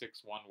 5, 6,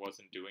 6, 1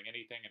 wasn't doing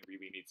anything and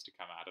really needs to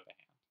come out of the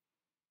hand.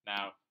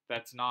 Now,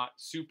 that's not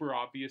super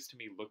obvious to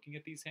me looking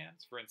at these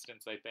hands. For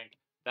instance, I think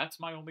that's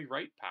my only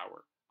right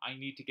power. I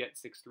need to get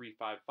 6, 3,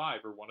 5, 5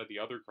 or one of the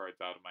other cards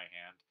out of my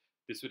hand.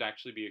 This would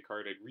actually be a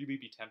card I'd really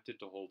be tempted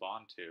to hold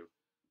on to.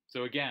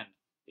 So again,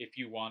 if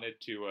you wanted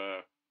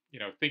to,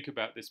 think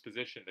about this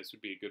position, this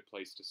would be a good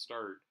place to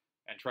start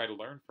and try to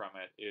learn from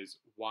it is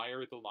why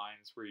are the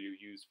lines where you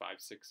use 5,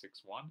 6,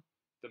 6, 1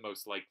 the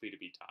most likely to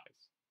be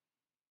ties?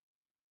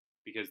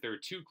 Because there are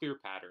 2 clear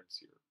patterns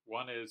here.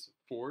 One is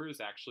 4 is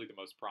actually the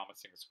most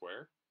promising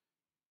square,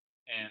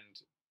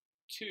 and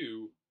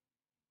 2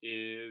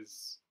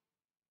 is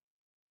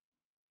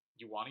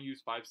you want to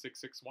use 5, 6,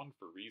 6, 1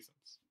 for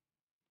reasons.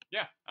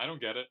 Yeah, I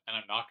don't get it, and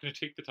I'm not going to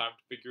take the time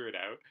to figure it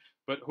out,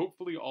 but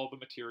hopefully all the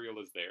material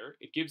is there.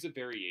 It gives a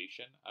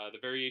variation. The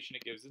variation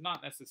it gives is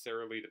not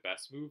necessarily the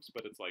best moves,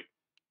 but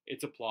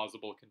it's a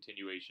plausible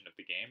continuation of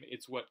the game.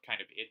 It's what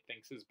kind of it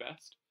thinks is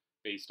best,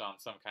 based on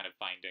some kind of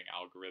finding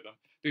algorithm.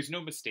 There's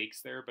no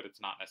mistakes there, but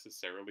it's not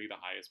necessarily the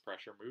highest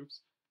pressure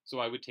moves. So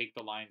I would take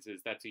the lines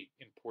as that's an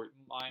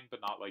important line,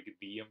 but not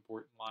the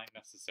important line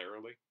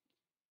necessarily.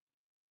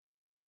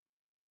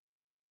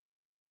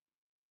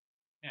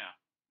 Yeah.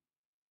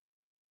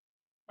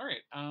 All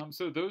right.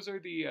 So those are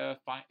the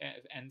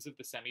ends of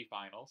the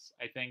semifinals.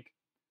 I think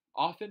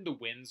often the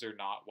wins are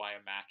not why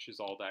a match is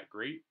all that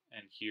great.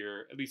 And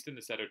here, at least in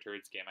the Seto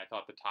Turds game, I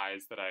thought the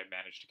ties that I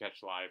managed to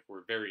catch live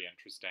were very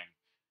interesting,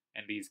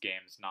 and these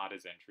games not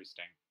as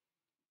interesting.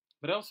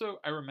 But also,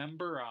 I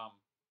remember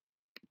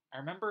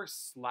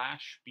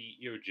Slash beat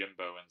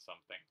Yojimbo in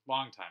something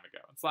long time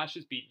ago, and Slash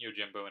has beaten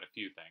Yojimbo in a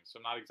few things, so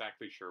I'm not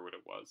exactly sure what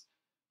it was.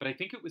 But I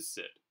think it was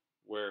Sid,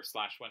 where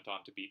Slash went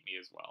on to beat me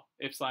as well.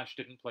 If Slash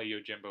didn't play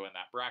Yojimbo in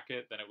that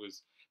bracket, then it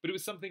was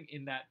something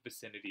in that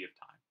vicinity of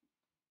time.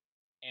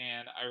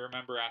 And I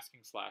remember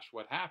asking Slash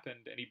what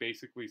happened, and he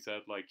basically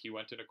said, he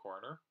went in a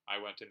corner,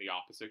 I went in the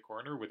opposite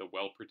corner with a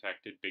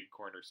well-protected big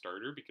corner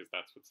starter, because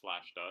that's what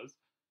Slash does.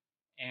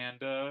 And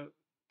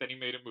then he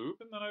made a move,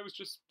 and then I was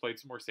just played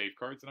some more safe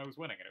cards, and I was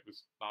winning, and it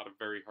was not a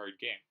very hard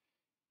game.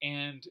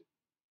 And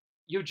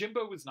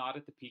Yojimbo was not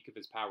at the peak of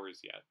his powers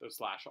yet, though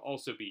Slash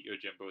also beat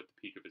Yojimbo at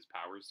the peak of his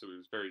powers, so he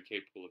was very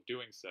capable of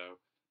doing so.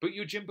 But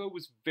Yojimbo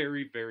was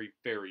very, very,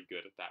 very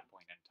good at that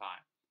point in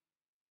time.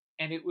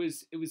 And it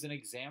was an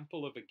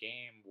example of a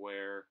game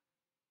where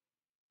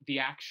the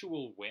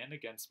actual win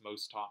against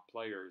most top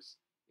players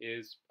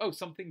is, oh,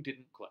 something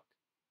didn't click,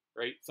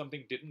 right?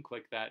 Something didn't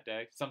click that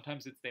day.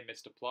 Sometimes it's they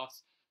missed a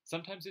plus.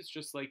 Sometimes it's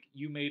just like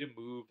you made a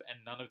move and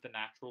none of the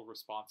natural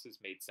responses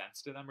made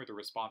sense to them, or the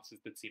responses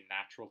that seemed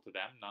natural to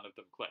them, none of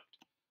them clicked.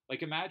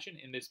 Like imagine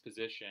in this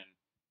position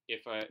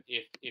if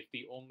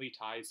the only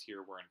ties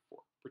here were in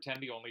four.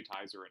 Pretend the only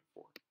ties are in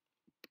four.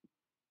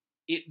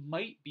 It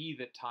might be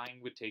that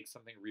tying would take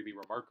something really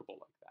remarkable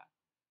like that.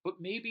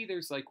 But maybe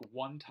there's like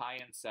one tie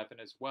in seven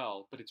as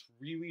well, but it's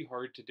really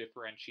hard to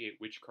differentiate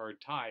which card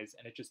ties,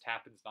 and it just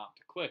happens not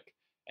to click.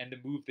 And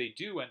the move they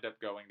do end up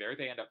going there,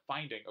 they end up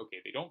finding, okay,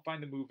 they don't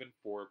find the move in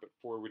four, but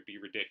four would be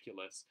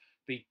ridiculous.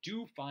 They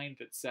do find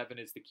that seven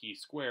is the key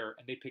square,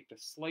 and they pick the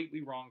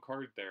slightly wrong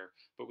card there,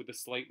 but with the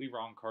slightly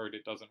wrong card,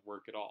 it doesn't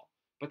work at all.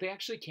 But they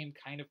actually came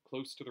kind of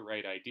close to the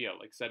right idea.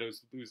 Like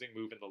Seto's losing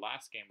move in the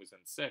last game was in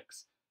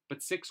six,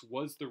 but six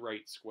was the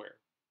right square.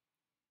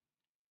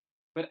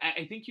 But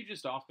I think you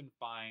just often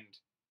find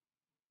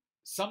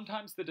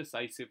sometimes the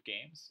decisive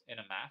games in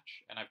a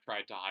match, and I've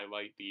tried to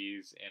highlight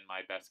these in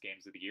my best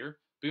games of the year,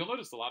 but you'll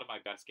notice a lot of my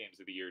best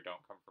games of the year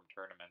don't come from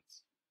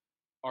tournaments,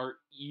 are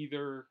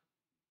either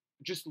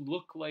just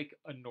look like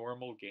a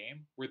normal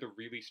game where the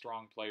really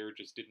strong player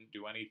just didn't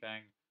do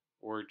anything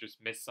or just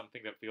missed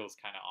something that feels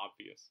kind of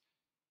obvious.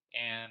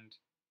 And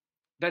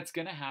that's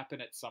going to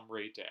happen at some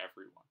rate to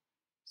everyone.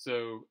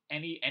 So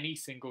any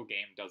single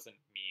game doesn't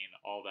mean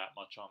all that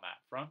much on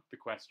that front. The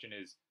question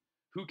is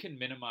who can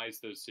minimize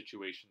those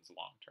situations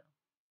long term?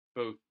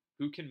 Both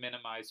who can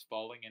minimize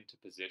falling into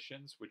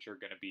positions which are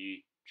going to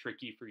be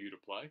tricky for you to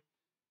play,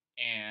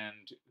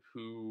 and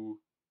who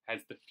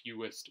has the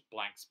fewest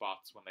blank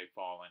spots when they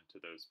fall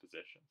into those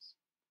positions.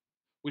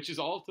 Which is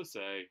all to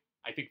say,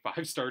 I think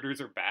five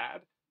starters are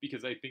bad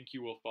because I think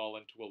you will fall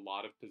into a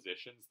lot of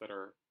positions that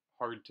are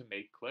hard to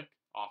make click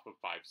off of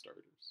five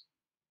starters.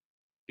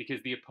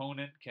 Because the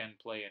opponent can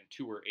play in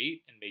 2 or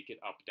 8 and make it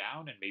up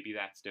down, and maybe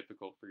that's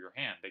difficult for your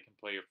hand. They can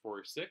play a 4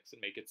 or 6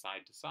 and make it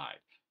side to side.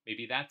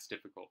 Maybe that's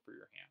difficult for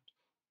your hand.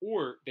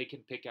 Or they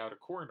can pick out a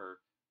corner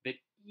that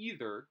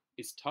either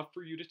is tough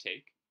for you to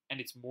take, and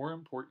it's more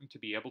important to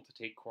be able to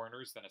take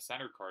corners than a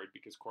center card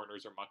because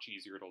corners are much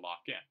easier to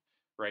lock in,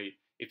 right?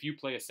 If you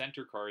play a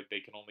center card, they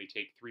can only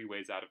take 3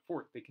 ways out of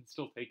 4. They can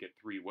still take it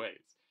 3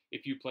 ways.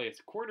 If you play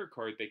a corner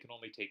card, they can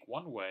only take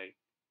 1 way.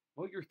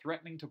 Well, you're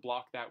threatening to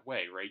block that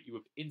way, right? You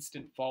have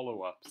instant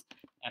follow-ups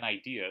and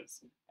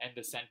ideas, and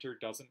the center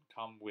doesn't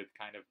come with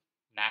kind of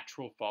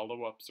natural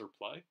follow-ups or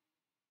play.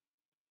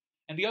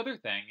 And the other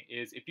thing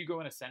is, if you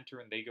go in a center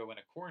and they go in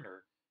a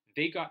corner,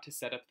 they got to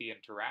set up the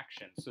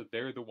interaction, so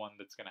they're the one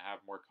that's going to have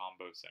more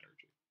combo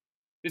synergy.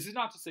 This is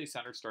not to say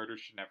center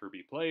starters should never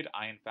be played.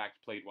 I, in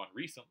fact, played one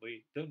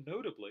recently, though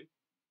notably,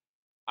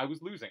 I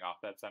was losing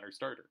off that center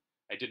starter.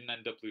 I didn't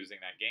end up losing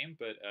that game,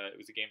 but it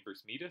was a game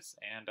versus Metis,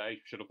 and I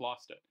should have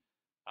lost it.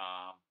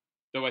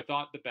 Though I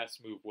thought the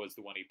best move was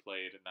the one he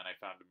played, and then I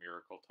found a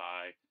miracle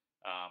tie.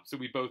 So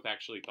we both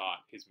actually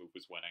thought his move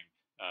was winning,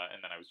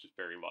 and then I was just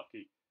very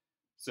lucky.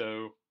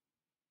 So,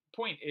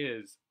 point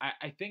is,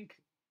 I think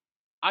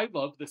I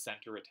love the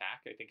center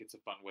attack. I think it's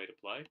a fun way to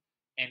play.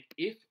 And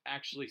if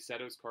actually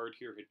Seto's card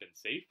here had been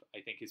safe,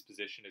 I think his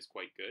position is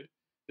quite good.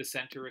 The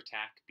center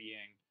attack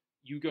being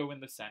you go in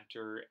the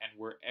center, and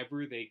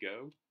wherever they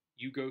go,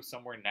 you go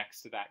somewhere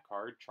next to that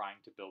card trying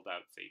to build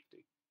out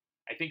safety.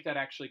 I think that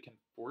actually can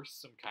force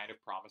some kind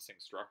of promising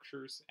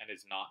structures and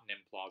is not an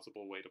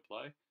implausible way to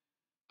play.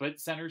 But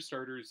center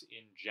starters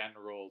in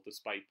general,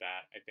 despite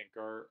that, I think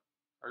are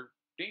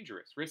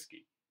dangerous,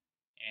 risky,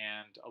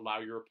 and allow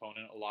your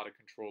opponent a lot of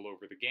control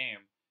over the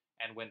game.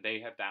 And when they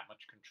have that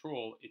much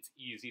control, it's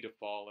easy to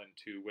fall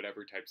into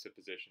whatever types of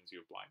positions you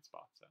have blind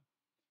spots in.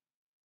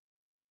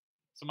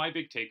 So my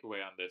big takeaway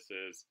on this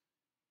is,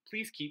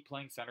 please keep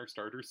playing center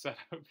starters setup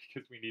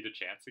because we need a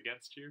chance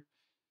against you.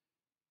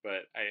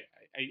 But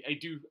I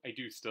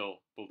do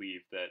still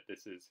believe that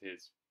this is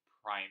his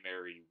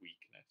primary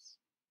weakness.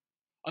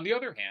 On the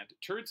other hand,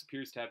 Turds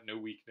appears to have no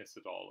weakness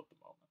at all at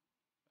the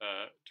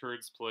moment.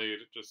 Turds played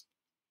just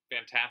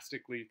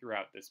fantastically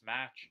throughout this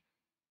match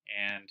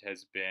and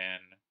has been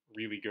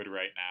really good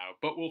right now,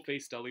 but will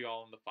face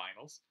Delial in the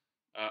finals.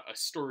 A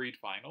storied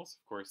finals.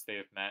 Of course, they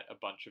have met a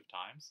bunch of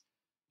times.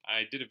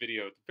 I did a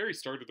video at the very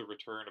start of the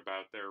return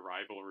about their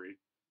rivalry.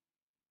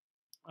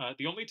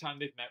 The only time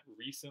they've met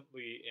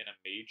recently in a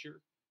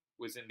major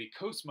was in the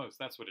Cosmos,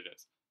 that's what it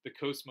is, the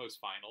Cosmos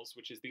finals,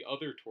 which is the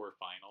other tour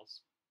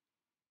finals.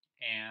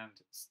 And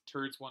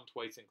Turds won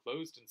twice in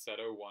closed, and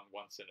Seto won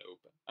once in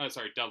open.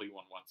 Deli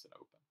won once in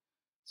open.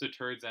 So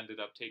Turds ended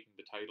up taking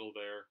the title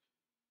there.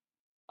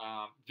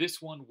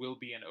 This one will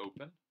be an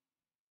open,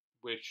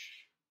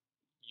 which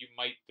you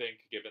might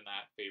think, given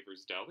that,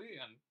 favors Deli,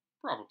 and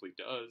probably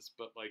does,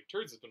 but like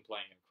Turds has been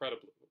playing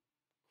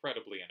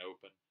incredibly in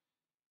open.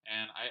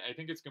 And I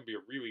think it's going to be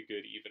a really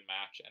good, even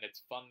match, and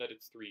it's fun that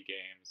it's 3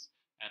 games.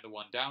 And the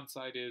one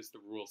downside is the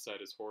rule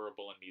set is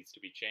horrible and needs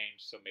to be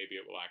changed, so maybe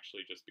it will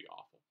actually just be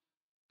awful.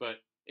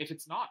 But if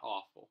it's not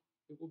awful,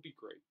 it will be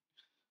great.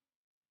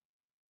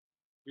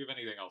 Do we have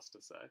anything else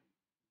to say?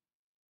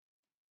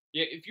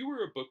 Yeah, if you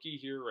were a bookie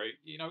here, right,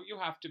 you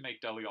have to make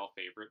Delhi all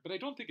favorite, but I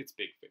don't think it's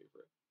big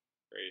favorite,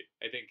 right?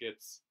 I think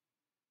it's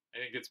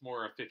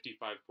more a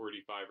 55-45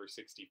 or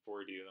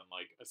 60-40 than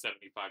like a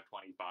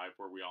 75-25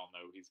 where we all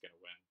know he's going to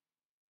win.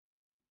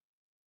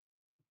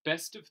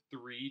 Best of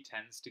 3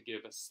 tends to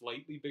give a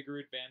slightly bigger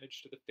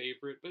advantage to the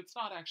favorite, but it's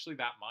not actually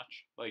that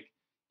much. Like,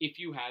 if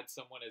you had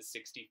someone as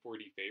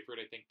 60-40 favorite,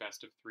 I think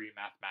best of 3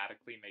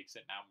 mathematically makes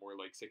it now more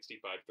like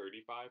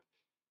 65-35,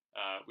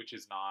 which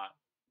is not,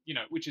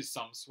 which is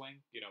some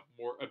swing.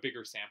 More a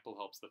bigger sample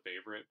helps the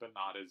favorite, but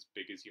not as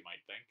big as you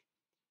might think.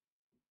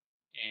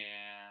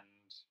 And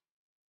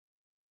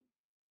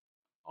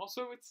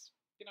also,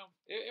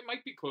 it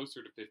might be closer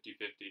to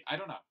 50-50. I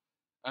don't know.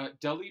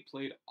 Delhi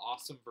played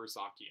awesome versus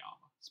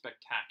Akiyama.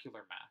 Spectacular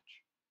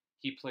match.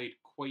 He played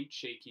quite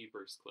shaky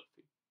versus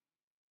Cliffy.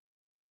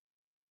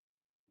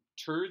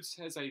 Turds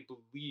has, I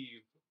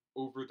believe,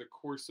 over the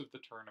course of the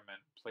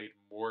tournament, played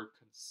more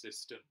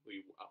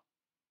consistently well.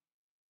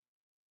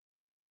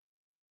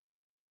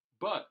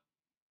 But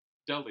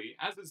Delhi,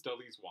 as is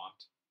Delhi's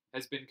wont,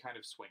 has been kind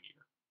of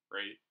swingier,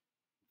 right?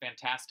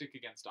 Fantastic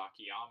against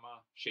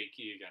Akiyama,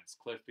 shaky against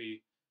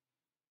Cliffy.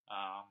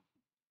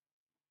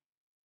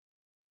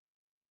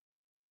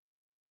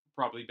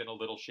 Probably been a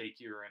little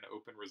shakier in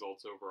open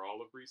results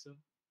overall of recent.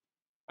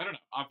 I don't know.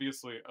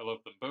 Obviously, I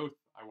love them both.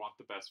 I want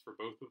the best for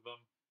both of them.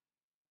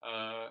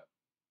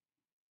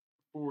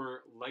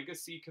 For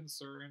legacy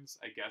concerns,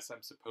 I guess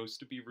I'm supposed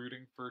to be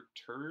rooting for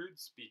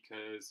Turds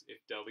because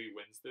if Delhi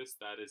wins this,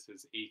 that is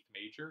his 8th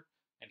major,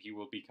 and he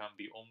will become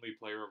the only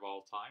player of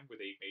all time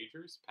with 8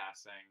 majors,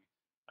 passing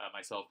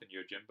myself and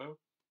Yojimbo.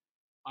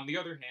 On the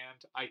other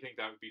hand, I think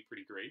that would be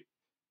pretty great.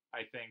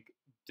 I think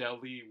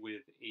Delhi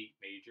with 8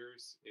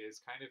 majors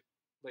is kind of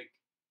like,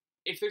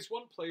 if there's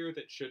one player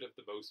that should have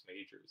the most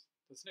majors,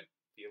 doesn't it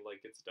feel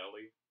like it's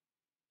Delhi?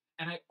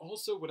 And I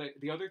also,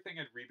 the other thing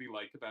I'd really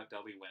like about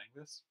Delhi winning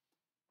this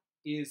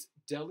is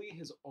Delhi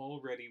has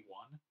already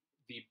won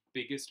the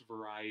biggest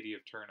variety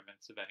of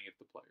tournaments of any of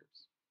the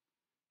players,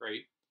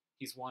 right?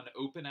 He's won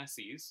Open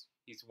SEs,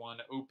 he's won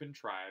Open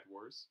Triad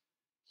Wars,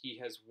 he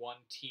has won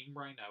Team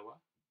Rhinoa,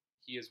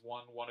 he has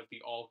won one of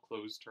the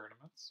all-closed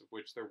tournaments, of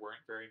which there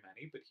weren't very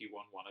many, but he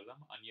won one of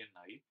them, Onion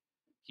Knight.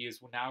 He has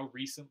now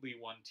recently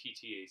won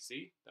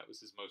TTAC, that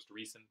was his most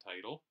recent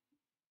title.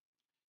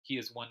 He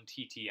has won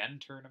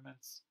TTN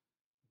tournaments.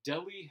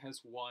 Delhi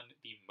has won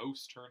the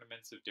most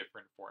tournaments of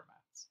different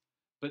formats.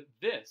 But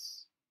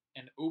this,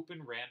 an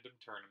open random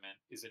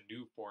tournament, is a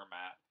new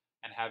format,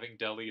 and having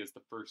Delhi as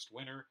the first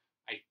winner,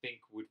 I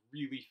think would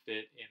really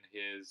fit in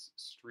his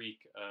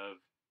streak of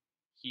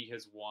he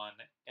has won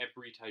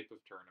every type of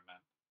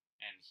tournament,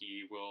 and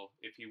he will,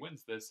 if he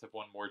wins this, have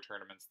won more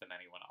tournaments than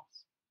anyone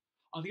else.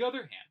 On the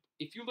other hand,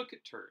 if you look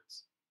at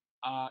Turds,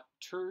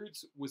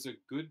 Turds was a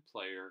good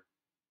player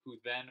who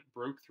then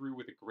broke through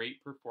with a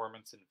great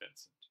performance in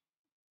Vincent.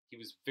 He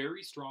was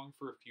very strong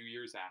for a few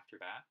years after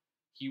that.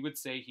 He would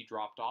say he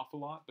dropped off a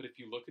lot, but if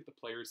you look at the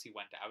players he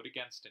went out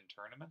against in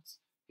tournaments,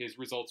 his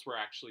results were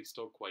actually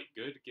still quite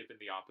good given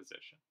the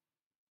opposition.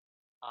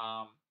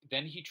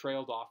 Then he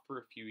trailed off for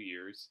a few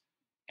years,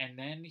 and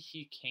then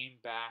he came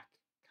back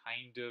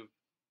kind of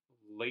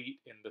late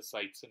in the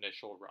site's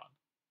initial run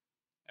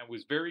and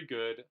was very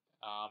good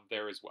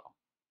there as well.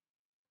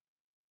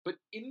 But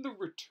in the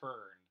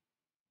return,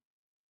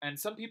 and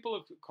some people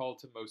have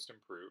called him most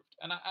improved,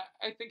 and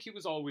I think he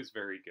was always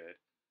very good,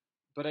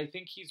 but I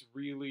think he's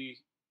really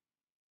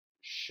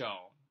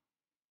shown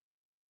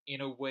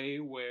in a way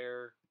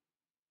where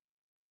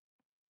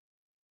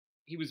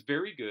he was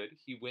very good.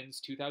 He wins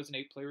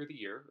 2008 Player of the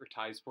Year, or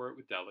ties for it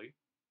with Delhi.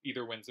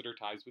 Either wins it or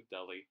ties with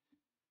Delhi.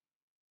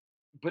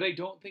 But I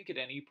don't think at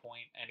any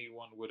point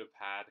anyone would have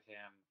had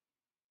him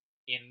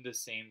in the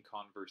same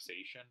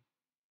conversation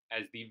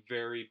as the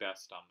very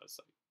best on the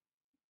site.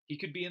 He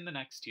could be in the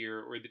next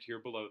tier or the tier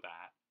below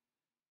that.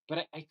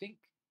 But I think,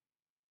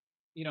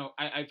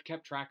 I've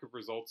kept track of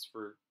results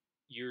for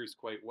years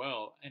quite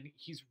well, and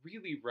he's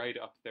really right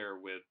up there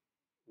with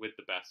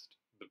the best,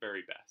 the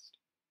very best.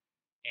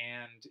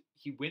 And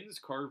he wins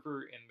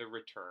Carver in the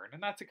return,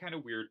 and that's a kind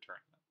of weird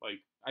tournament.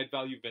 Like, I'd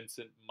value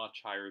Vincent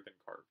much higher than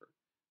Carver.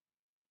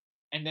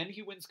 And then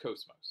he wins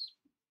Cosmos.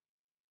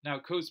 Now,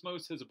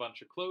 Cosmos has a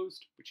bunch of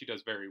closed, which he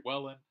does very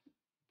well in,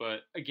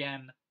 but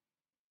again,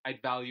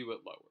 I'd value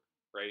it lower,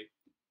 right?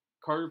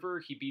 Carver,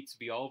 he beats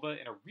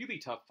Villalva in a really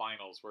tough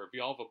finals where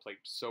Villalva played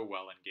so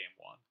well in game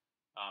 1,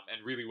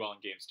 and really well in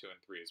games 2 and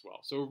 3 as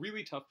well. So a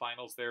really tough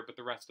finals there, but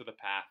the rest of the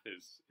path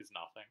is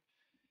nothing.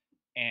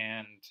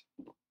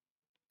 And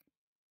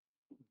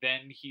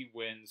then he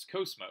wins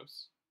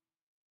Cosmos,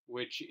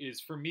 which is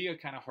for me a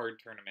kind of hard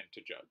tournament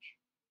to judge.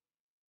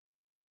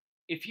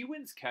 If he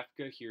wins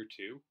Kefka here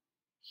too,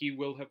 he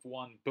will have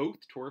won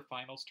both Tour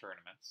Finals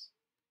tournaments.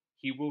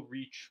 He will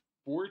reach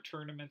 4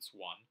 tournaments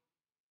won,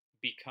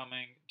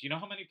 becoming. Do you know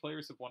how many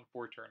players have won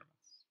 4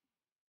 tournaments?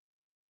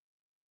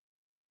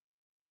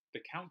 The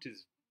count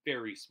is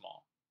very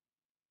small.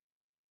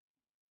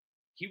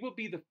 He will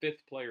be the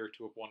 5th player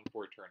to have won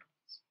 4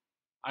 tournaments.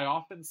 I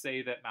often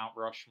say that Mount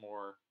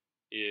Rushmore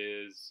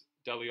is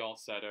Delial,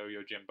 Seto,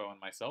 Yojimbo, and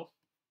myself.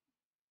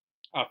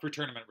 For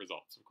tournament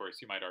results, of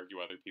course, you might argue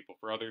other people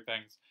for other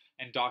things,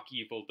 and Doc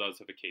Evil does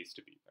have a case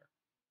to be there.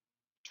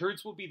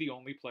 Turds will be the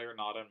only player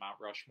not on Mount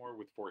Rushmore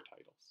with 4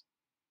 titles.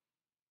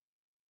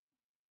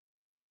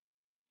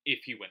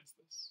 If he wins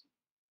this.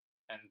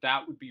 And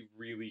that would be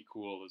really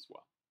cool as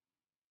well.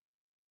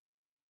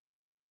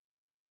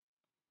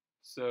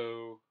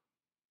 So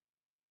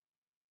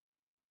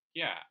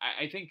yeah,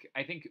 I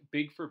think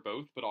big for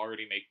both, but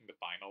already making the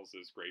finals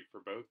is great for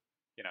both.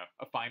 You know,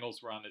 a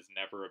finals run is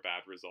never a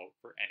bad result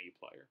for any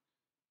player,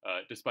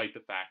 despite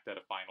the fact that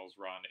a finals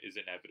run is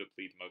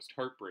inevitably the most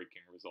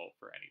heartbreaking result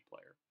for any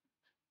player,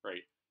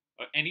 right?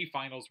 Any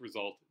finals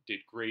result did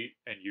great,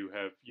 and you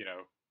have,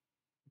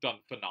 done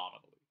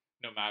phenomenally,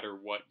 no matter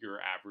what your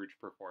average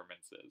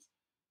performance is.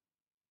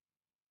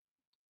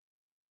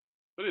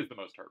 But it is the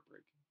most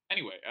heartbreaking.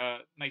 Anyway,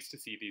 nice to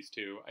see these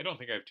two. I don't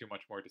think I have too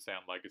much more to say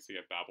on Legacy.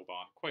 I've babbled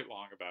on quite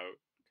long about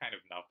kind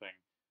of nothing.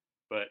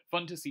 But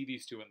fun to see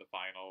these two in the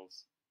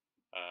finals.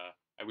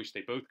 I wish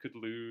they both could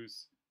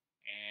lose.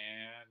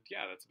 And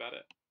yeah, that's about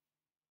it.